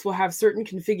charts will have certain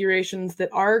configurations that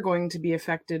are going to be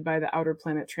affected by the outer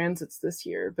planet transits this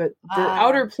year. But the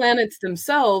outer planets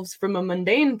themselves, from a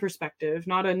mundane perspective,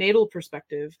 not a natal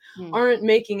perspective, aren't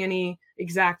making any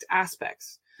exact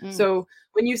aspects. So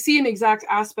when you see an exact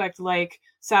aspect like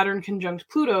Saturn conjunct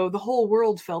Pluto, the whole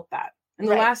world felt that. And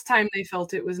the last time they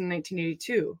felt it was in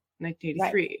 1982,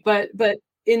 1983. Right. But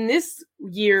in this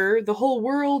year, the whole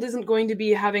world isn't going to be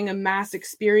having a mass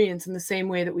experience in the same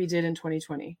way that we did in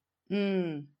 2020.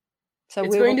 So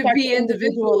it's going to be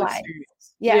individual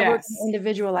experience. Yeah, yes. We're going to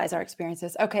individualize our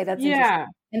experiences. Okay, that's interesting.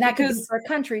 And that could be for a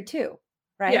country too,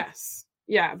 right? Yes.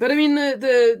 Yeah, but I mean,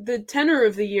 the tenor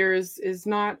of the years is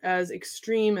not as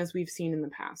extreme as we've seen in the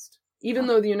past. Even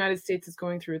though the United States is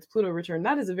going through its Pluto return,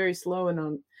 that is a very slow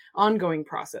and ongoing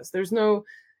process. There's no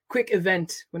quick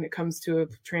event when it comes to a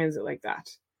transit like that.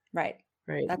 Right.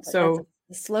 That's a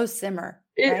slow simmer.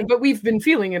 Right? But we've been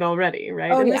feeling it already,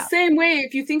 right? In the same way,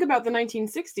 if you think about the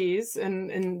 1960s,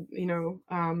 and you know,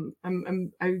 I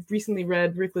recently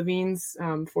read Rick Levine's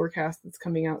forecast that's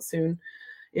coming out soon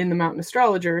in the Mountain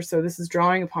Astrologer. So this is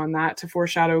drawing upon that to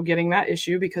foreshadow getting that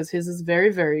issue because his is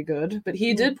very, very good. But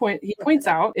he points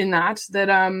out in that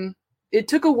it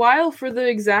took a while for the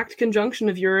exact conjunction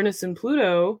of Uranus and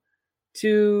Pluto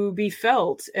to be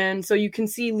felt. And so you can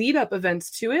see lead up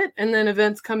events to it and then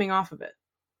events coming off of it.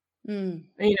 And,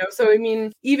 you know, so I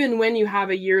mean, even when you have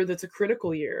a year that's a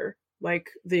critical year, like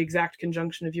the exact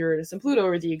conjunction of Uranus and Pluto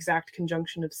or the exact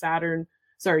conjunction of Saturn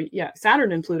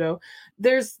and Pluto,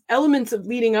 there's elements of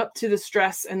leading up to the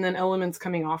stress and then elements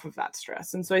coming off of that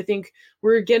stress. And so I think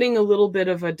we're getting a little bit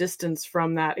of a distance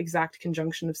from that exact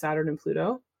conjunction of Saturn and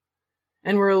Pluto.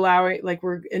 And we're allowing,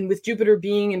 and with Jupiter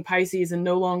being in Pisces and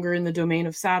no longer in the domain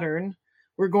of Saturn,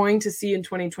 we're going to see in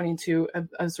 2022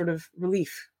 a sort of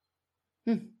relief.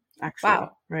 Actually,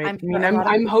 wow. Right?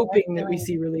 I'm hoping that we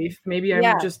see relief. Maybe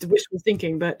I'm just wishful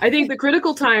thinking, but I think the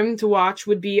critical time to watch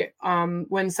would be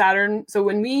when Saturn. So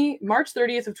when March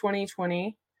 30th of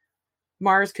 2020,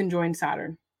 Mars conjoined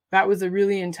Saturn. That was a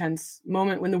really intense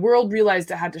moment when the world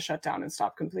realized it had to shut down and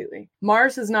stop completely.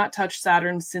 Mars has not touched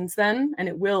Saturn since then, and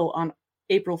it will on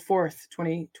April 4th,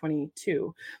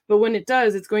 2022. But when it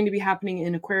does, it's going to be happening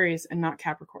in Aquarius and not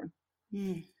Capricorn.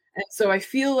 And so I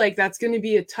feel like that's going to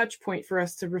be a touch point for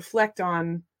us to reflect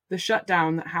on the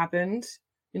shutdown that happened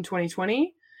in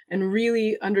 2020 and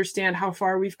really understand how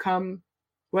far we've come,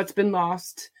 what's been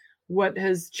lost, what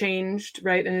has changed,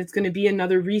 right? And it's going to be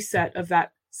another reset of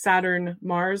that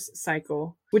Saturn-Mars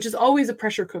cycle, which is always a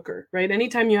pressure cooker, right?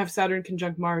 Anytime you have Saturn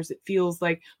conjunct Mars, it feels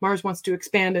like Mars wants to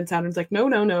expand and Saturn's like, no,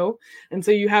 no, no. And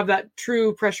so you have that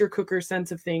true pressure cooker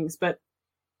sense of things, but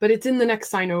it's in the next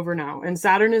sign over now. And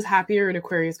Saturn is happier in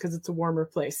Aquarius because it's a warmer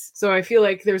place. So I feel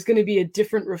like there's going to be a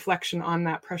different reflection on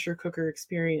that pressure cooker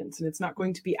experience. And it's not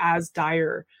going to be as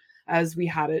dire as we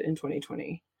had it in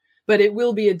 2020. But it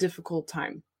will be a difficult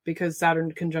time because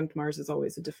Saturn conjunct Mars is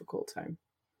always a difficult time.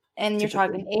 And you're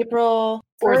talking April,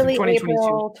 early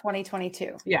April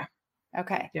 2022. Yeah.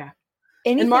 Okay. Yeah.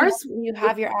 Anything and Mars you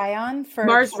have your eye on for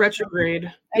Mars retrograde.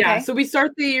 Okay. Yeah. So we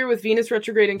start the year with Venus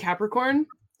retrograde in Capricorn.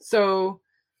 So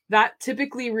that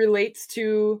typically relates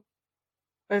to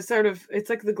a sort of, it's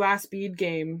like the glass bead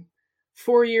game.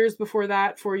 4 years before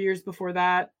that, 4 years before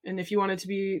that. And if you wanted to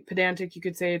be pedantic, you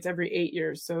could say it's every 8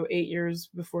 years. So 8 years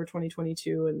before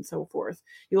 2022 and so forth.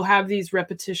 You'll have these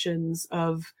repetitions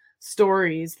of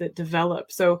stories that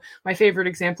develop. So my favorite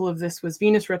example of this was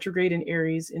Venus retrograde in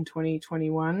Aries in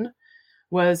 2021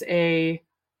 was a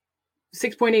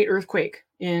 6.8 earthquake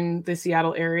in the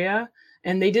Seattle area.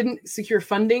 And they didn't secure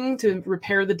funding to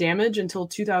repair the damage until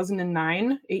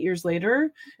 2009, 8 years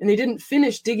later. And they didn't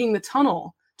finish digging the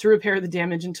tunnel to repair the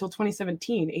damage until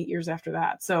 2017, 8 years after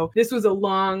that. So this was a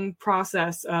long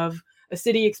process of a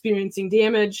city experiencing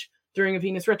damage during a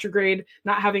Venus retrograde,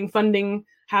 not having funding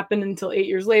happen until 8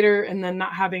 years later, and then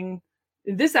not having,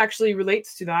 this actually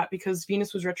relates to that because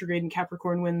Venus was retrograde in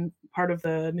Capricorn when part of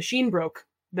the machine broke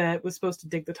that was supposed to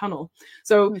dig the tunnel.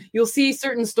 So you'll see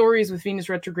certain stories with Venus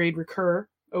retrograde recur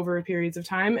over periods of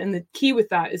time. And the key with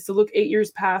that is to look 8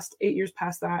 years past, 8 years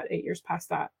past that, 8 years past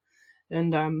that.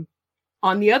 And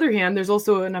on the other hand, there's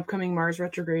also an upcoming Mars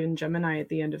retrograde in Gemini at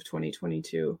the end of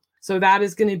 2022. So that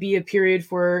is going to be a period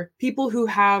for people who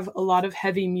have a lot of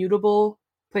heavy mutable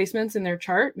placements in their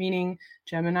chart, meaning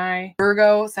Gemini,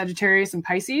 Virgo, Sagittarius, and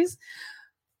Pisces.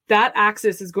 That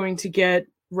axis is going to get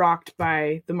rocked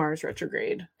by the Mars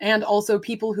retrograde. And also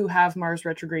people who have Mars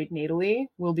retrograde natally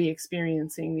will be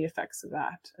experiencing the effects of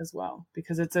that as well.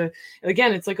 Because it's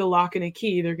like a lock and a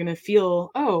key. They're going to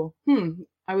feel,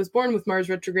 I was born with Mars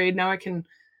retrograde. Now I can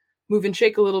move and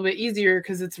shake a little bit easier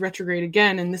because it's retrograde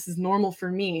again. And this is normal for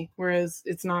me. Whereas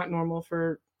it's not normal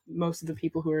for most of the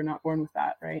people who are not born with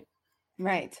that, right?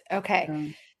 Right.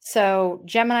 Okay. So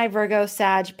Gemini, Virgo,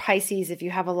 Sag, Pisces, if you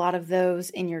have a lot of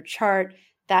those in your chart,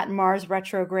 that Mars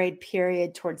retrograde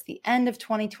period towards the end of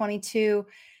 2022,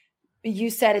 you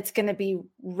said it's going to be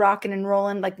rocking and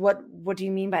rolling. Like what do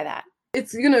you mean by that?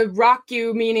 It's going to rock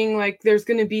you, meaning like there's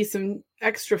going to be some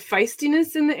extra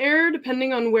feistiness in the air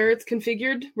depending on where it's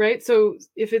configured, right? So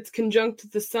if it's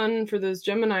conjunct the sun for those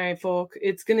Gemini folk,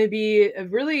 it's going to be a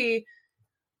really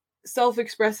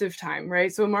self-expressive time,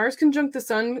 right? So Mars conjunct the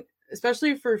sun,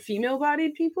 especially for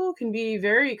female-bodied people, can be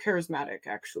very charismatic,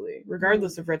 actually,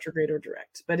 regardless of retrograde or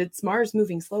direct. But it's Mars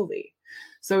moving slowly.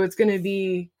 So it's going to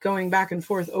be going back and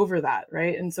forth over that,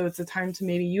 right? And so it's a time to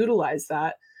maybe utilize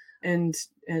that.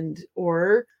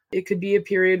 Or it could be a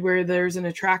period where there's an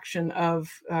attraction of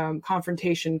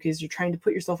confrontation because you're trying to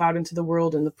put yourself out into the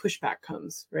world and the pushback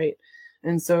comes, right?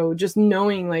 And so just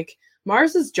knowing like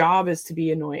Mars's job is to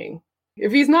be annoying.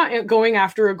 If he's not going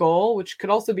after a goal, which could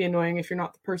also be annoying if you're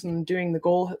not the person doing the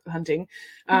goal hunting,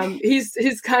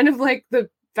 he's kind of like the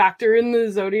factor in the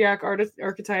zodiac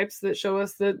archetypes that show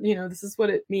us that, this is what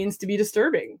it means to be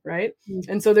disturbing, right?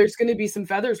 Mm-hmm. And so there's going to be some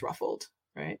feathers ruffled,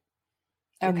 right?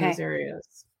 In those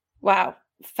areas. Wow.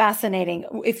 Fascinating.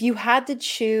 If you had to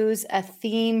choose a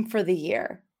theme for the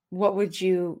year, what would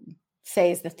you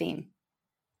say is the theme?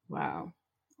 Wow.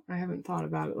 I haven't thought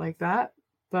about it like that,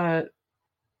 but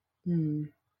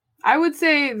I would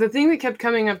say the thing that kept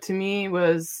coming up to me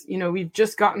was, we've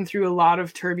just gotten through a lot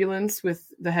of turbulence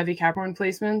with the heavy Capricorn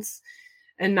placements,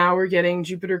 and now we're getting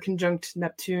Jupiter conjunct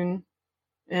Neptune.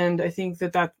 And I think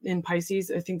that in Pisces,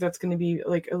 I think that's going to be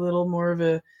like a little more of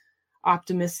a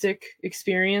optimistic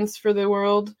experience for the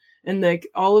world. And like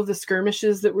all of the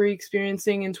skirmishes that we're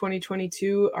experiencing in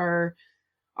 2022 are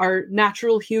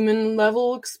natural human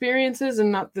level experiences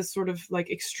and not the sort of like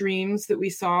extremes that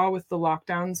we saw with the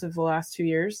lockdowns of the last 2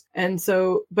 years. And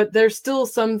so, but there's still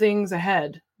some things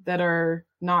ahead that are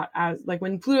not as, like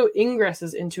when Pluto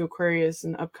ingresses into Aquarius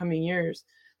in upcoming years,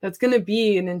 that's going to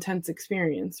be an intense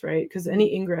experience, right? Because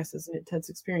any ingress is an intense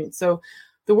experience. So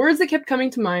the words that kept coming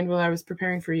to mind while I was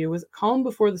preparing for you was calm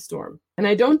before the storm. And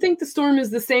I don't think the storm is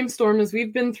the same storm as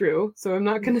we've been through. So I'm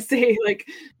not going to say like,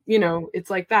 it's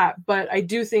like that. But I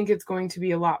do think it's going to be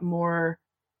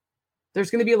there's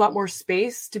going to be a lot more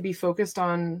space to be focused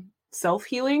on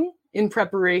self-healing in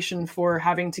preparation for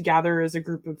having to gather as a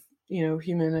group of,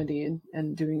 humanity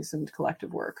and doing some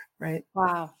collective work, right?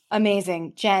 Wow.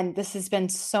 Amazing. Jenn, this has been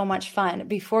so much fun.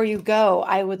 Before you go,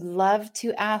 I would love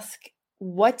to ask,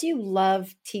 what do you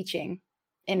love teaching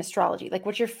in astrology? Like,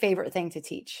 what's your favorite thing to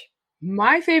teach?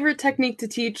 My favorite technique to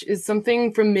teach is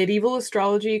something from medieval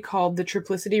astrology called the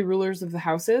triplicity rulers of the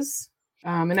houses.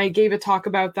 And I gave a talk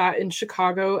about that in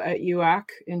Chicago at UAC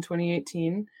in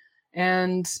 2018.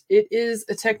 And it is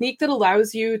a technique that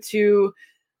allows you to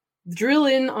drill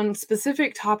in on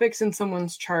specific topics in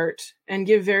someone's chart and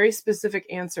give very specific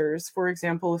answers. For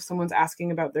example, if someone's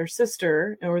asking about their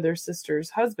sister or their sister's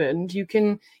husband, you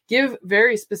can give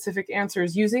very specific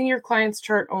answers using your client's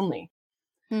chart only.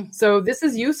 So this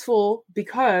is useful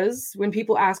because when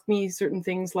people ask me certain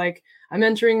things like, I'm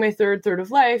entering my third of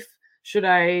life, should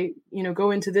I,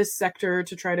 go into this sector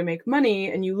to try to make money?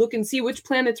 And you look and see which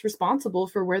planet's responsible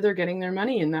for where they're getting their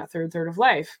money in that third of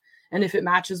life. And if it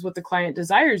matches what the client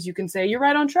desires, you can say, you're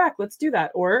right on track, let's do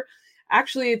that. Or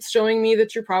actually, it's showing me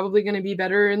that you're probably going to be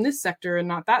better in this sector and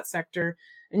not that sector.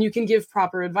 And you can give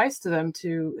proper advice to them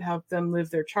to help them live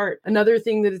their chart. Another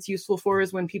thing that it's useful for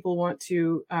is when people want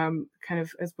to kind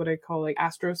of, as what I call like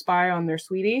astro spy on their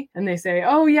sweetie. And they say,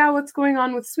 oh yeah, what's going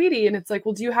on with sweetie? And it's like,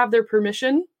 well, do you have their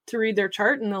permission to read their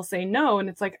chart? And they'll say no. And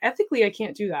it's like, ethically, I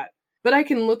can't do that. But I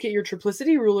can look at your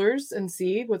triplicity rulers and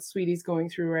see what sweetie's going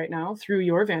through right now through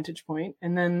your vantage point.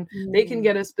 And then they can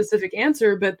get a specific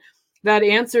answer, but that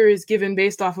answer is given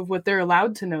based off of what they're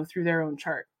allowed to know through their own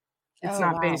chart. It's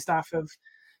not based off of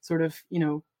sort of,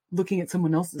 looking at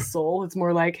someone else's soul. It's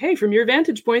more like, hey, from your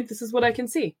vantage point, this is what I can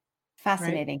see.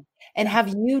 Fascinating. Right? And have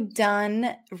you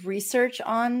done research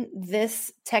on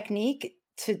this technique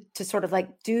to sort of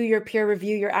like do your peer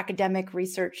review, your academic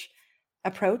research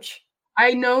approach?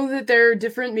 I know that there are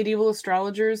different medieval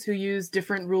astrologers who use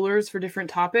different rulers for different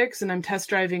topics, and I'm test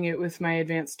driving it with my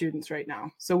advanced students right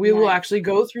now. So we will actually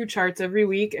go through charts every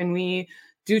week, and we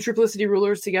do triplicity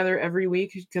rulers together every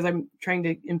week because I'm trying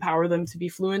to empower them to be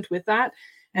fluent with that.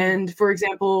 And for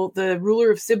example, the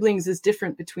ruler of siblings is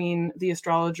different between the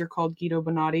astrologer called Guido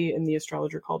Bonatti and the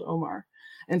astrologer called Omar.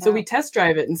 And so we test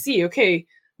drive it and see, okay,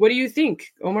 what do you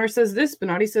think? Omar says this,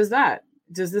 Bonatti says that.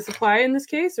 Does this apply in this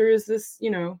case, or is this,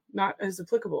 not as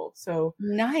applicable? So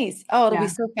nice. Oh, it'll be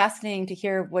so fascinating to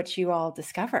hear what you all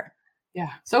discover. Yeah.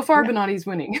 So far, Bonatti's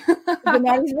winning.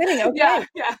 Bonatti's winning. Okay.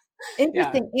 Yeah.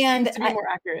 Interesting. Yeah. And to be more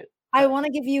accurate. I want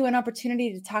to give you an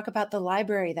opportunity to talk about the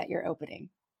library that you're opening.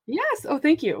 Yes. Oh,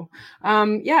 thank you.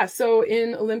 So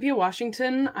in Olympia,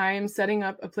 Washington, I am setting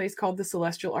up a place called the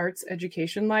Celestial Arts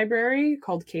Education Library,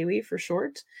 called CALI for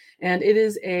short. And it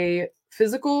is a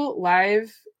physical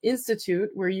live institute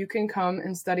where you can come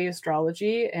and study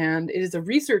astrology. And it is a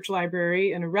research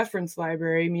library and a reference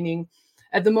library, meaning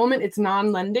at the moment it's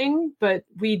non-lending, but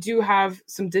we do have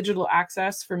some digital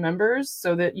access for members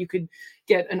so that you could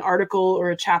get an article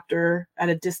or a chapter at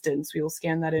a distance. We will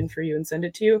scan that in for you and send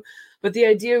it to you. But the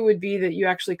idea would be that you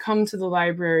actually come to the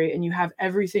library and you have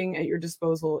everything at your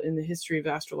disposal in the history of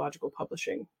astrological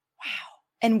publishing. Wow.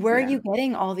 And where are you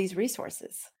getting all these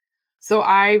resources? So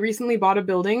I recently bought a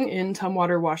building in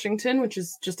Tumwater, Washington, which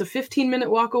is just a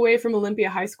 15-minute walk away from Olympia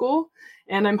High School.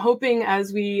 And I'm hoping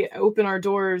as we open our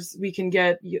doors, we can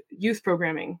get youth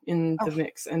programming in the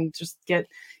mix and just get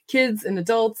kids and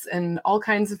adults and all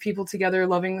kinds of people together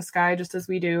loving the sky just as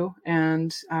we do,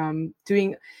 and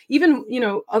doing even,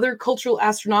 other cultural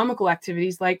astronomical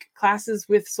activities like classes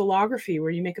with solography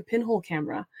where you make a pinhole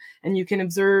camera and you can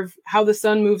observe how the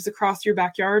sun moves across your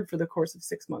backyard for the course of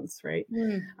 6 months, right?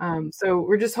 So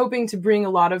we're just hoping to bring a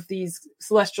lot of these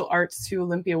celestial arts to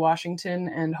Olympia, Washington,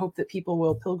 and hope that people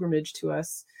will pilgrimage to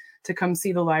us to come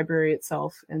see the library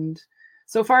itself. And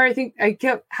so far, I think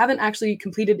haven't actually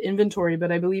completed inventory,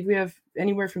 but I believe we have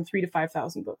anywhere from 3,000 to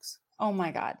 5,000 books. Oh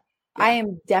my God. Yeah. I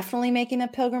am definitely making a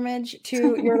pilgrimage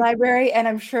to your library, and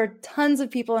I'm sure tons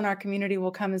of people in our community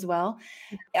will come as well.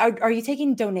 Are you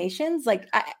taking donations? Like,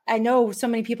 I know so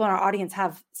many people in our audience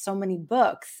have so many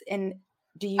books, and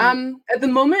do you? At the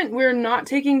moment, we're not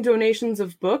taking donations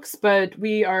of books, but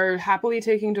we are happily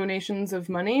taking donations of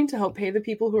money to help pay the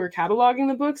people who are cataloging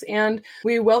the books. And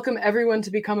we welcome everyone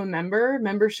to become a member.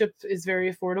 Membership is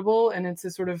very affordable, and it's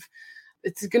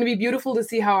it's going to be beautiful to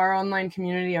see how our online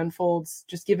community unfolds,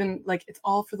 just given it's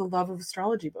all for the love of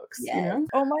astrology books. Yes.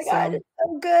 Oh my God. It's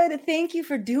so good. Thank you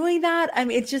for doing that. I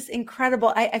mean, it's just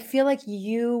incredible. I feel like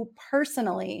you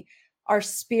personally are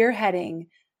spearheading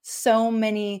so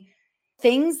many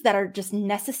things that are just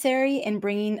necessary in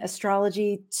bringing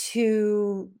astrology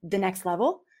to the next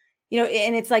level.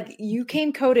 And it's like you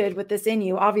came coded with this in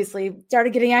you, obviously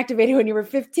started getting activated when you were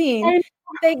 15.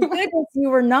 Thank goodness you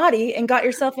were naughty and got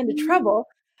yourself into trouble.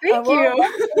 Thank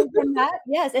you. From that,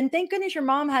 yes. And thank goodness your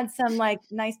mom had some like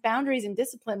nice boundaries and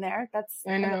discipline there. That's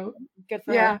I know. Good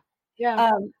for her. Yeah.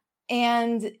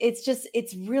 And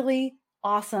it's really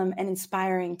awesome and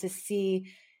inspiring to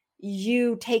see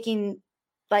you taking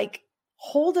like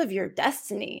hold of your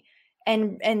destiny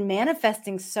and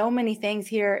manifesting so many things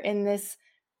here in this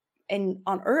and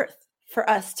on earth for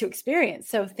us to experience.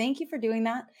 So thank you for doing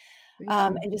that.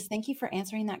 And just thank you for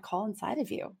answering that call inside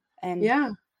of you. And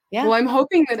yeah. Well, I'm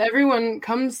hoping that everyone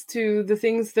comes to the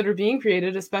things that are being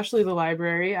created, especially the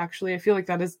library. Actually, I feel like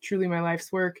that is truly my life's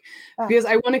work because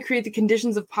I want to create the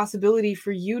conditions of possibility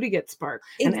for you to get sparked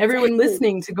and everyone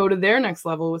listening to go to their next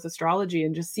level with astrology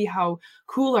and just see how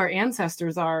cool our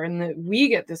ancestors are and that we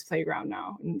get this playground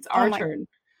now and it's our turn.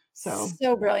 So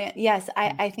brilliant. Yes,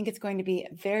 I think it's going to be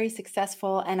very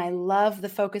successful. And I love the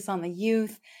focus on the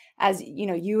youth. As you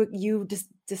know, you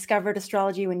discovered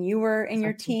astrology when you were in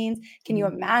your teens. Can you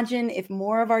imagine if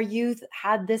more of our youth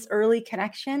had this early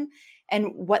connection and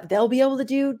what they'll be able to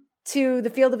do to the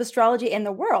field of astrology and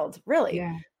the world, really?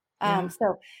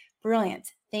 So brilliant.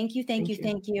 Thank you.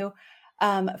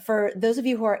 For those of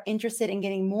you who are interested in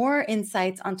getting more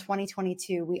insights on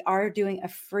 2022, we are doing a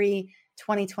free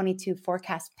 2022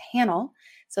 forecast panel.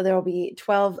 So there will be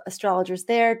 12 astrologers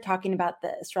there talking about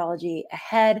the astrology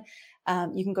ahead.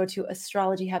 You can go to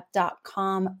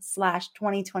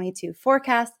astrologyhub.com/2022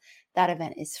 forecast. That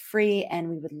event is free and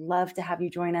we would love to have you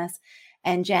join us.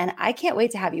 And Jen, I can't wait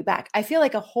to have you back. I feel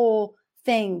like a whole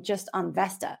thing just on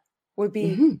Vesta would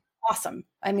be awesome.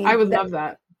 I mean, I would love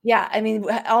that. Yeah. I mean,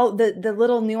 all the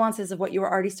little nuances of what you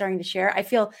were already starting to share, I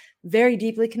feel very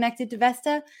deeply connected to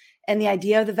Vesta and the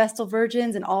idea of the Vestal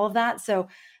Virgins and all of that. So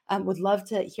would love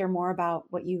to hear more about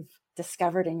what you've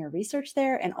discovered in your research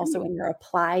there and also in your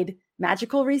applied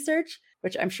magical research,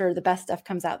 which I'm sure the best stuff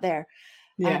comes out there.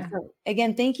 So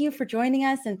again, thank you for joining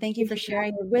us and thank you for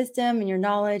sharing your wisdom and your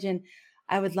knowledge. And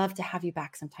I would love to have you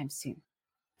back sometime soon.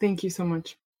 Thank you so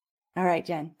much. All right,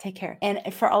 Jen, take care. And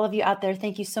for all of you out there,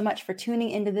 thank you so much for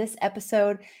tuning into this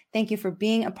episode. Thank you for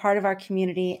being a part of our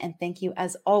community. And thank you,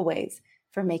 as always,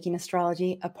 for making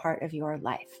astrology a part of your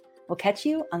life. We'll catch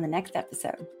you on the next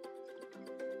episode.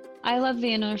 I love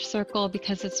the Inner Circle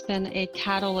because it's been a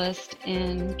catalyst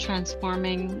in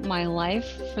transforming my life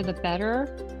for the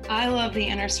better. I love the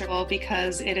Inner Circle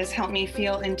because it has helped me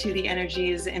feel into the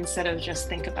energies instead of just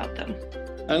think about them.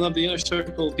 I love the Inner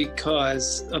Circle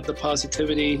because of the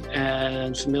positivity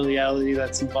and familiarity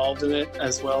that's involved in it,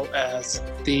 as well as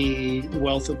the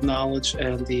wealth of knowledge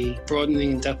and the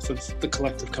broadening depth of the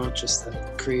collective conscious that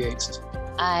it creates.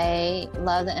 I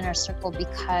love the Inner Circle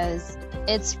because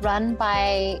it's run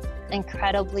by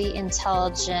incredibly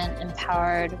intelligent,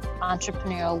 empowered,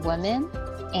 entrepreneurial women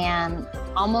and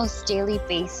almost daily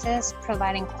basis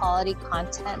providing quality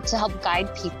content to help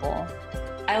guide people.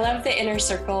 I love the Inner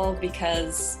Circle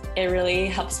because it really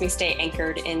helps me stay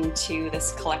anchored into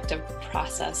this collective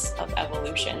process of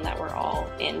evolution that we're all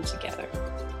in together.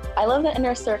 I love the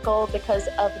Inner Circle because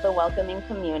of the welcoming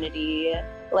community.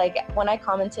 Like when I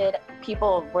commented,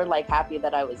 people were like happy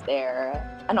that I was there.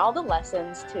 And all the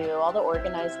lessons too, all the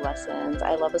organized lessons.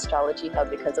 I love Astrology Hub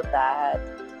because of that.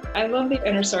 I love the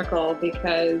Inner Circle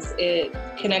because it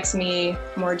connects me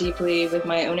more deeply with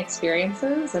my own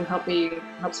experiences and helps me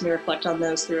reflect on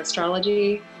those through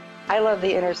astrology. I love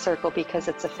the Inner Circle because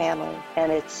it's a family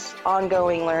and it's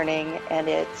ongoing learning and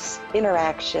it's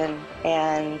interaction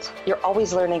and you're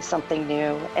always learning something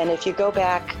new. And if you go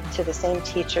back to the same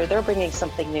teacher, they're bringing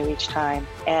something new each time.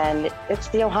 And it's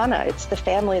the Ohana, it's the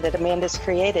family that Amanda's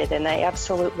created and I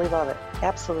absolutely love it.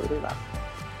 Absolutely love it.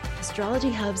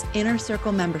 Astrology Hub's Inner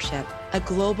Circle membership, a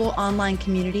global online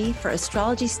community for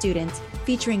astrology students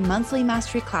featuring monthly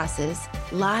mastery classes,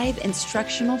 live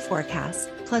instructional forecasts,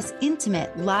 plus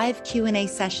intimate live Q&A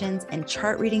sessions and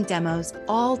chart reading demos,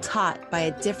 all taught by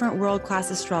a different world-class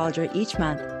astrologer each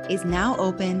month, is now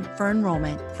open for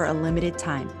enrollment for a limited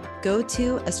time. Go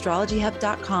to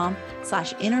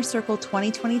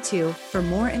astrologyhub.com/innercircle2022 for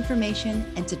more information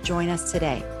and to join us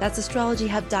today. That's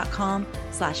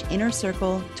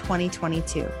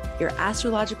astrologyhub.com/innercircle2022. Your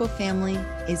astrological family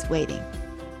is waiting.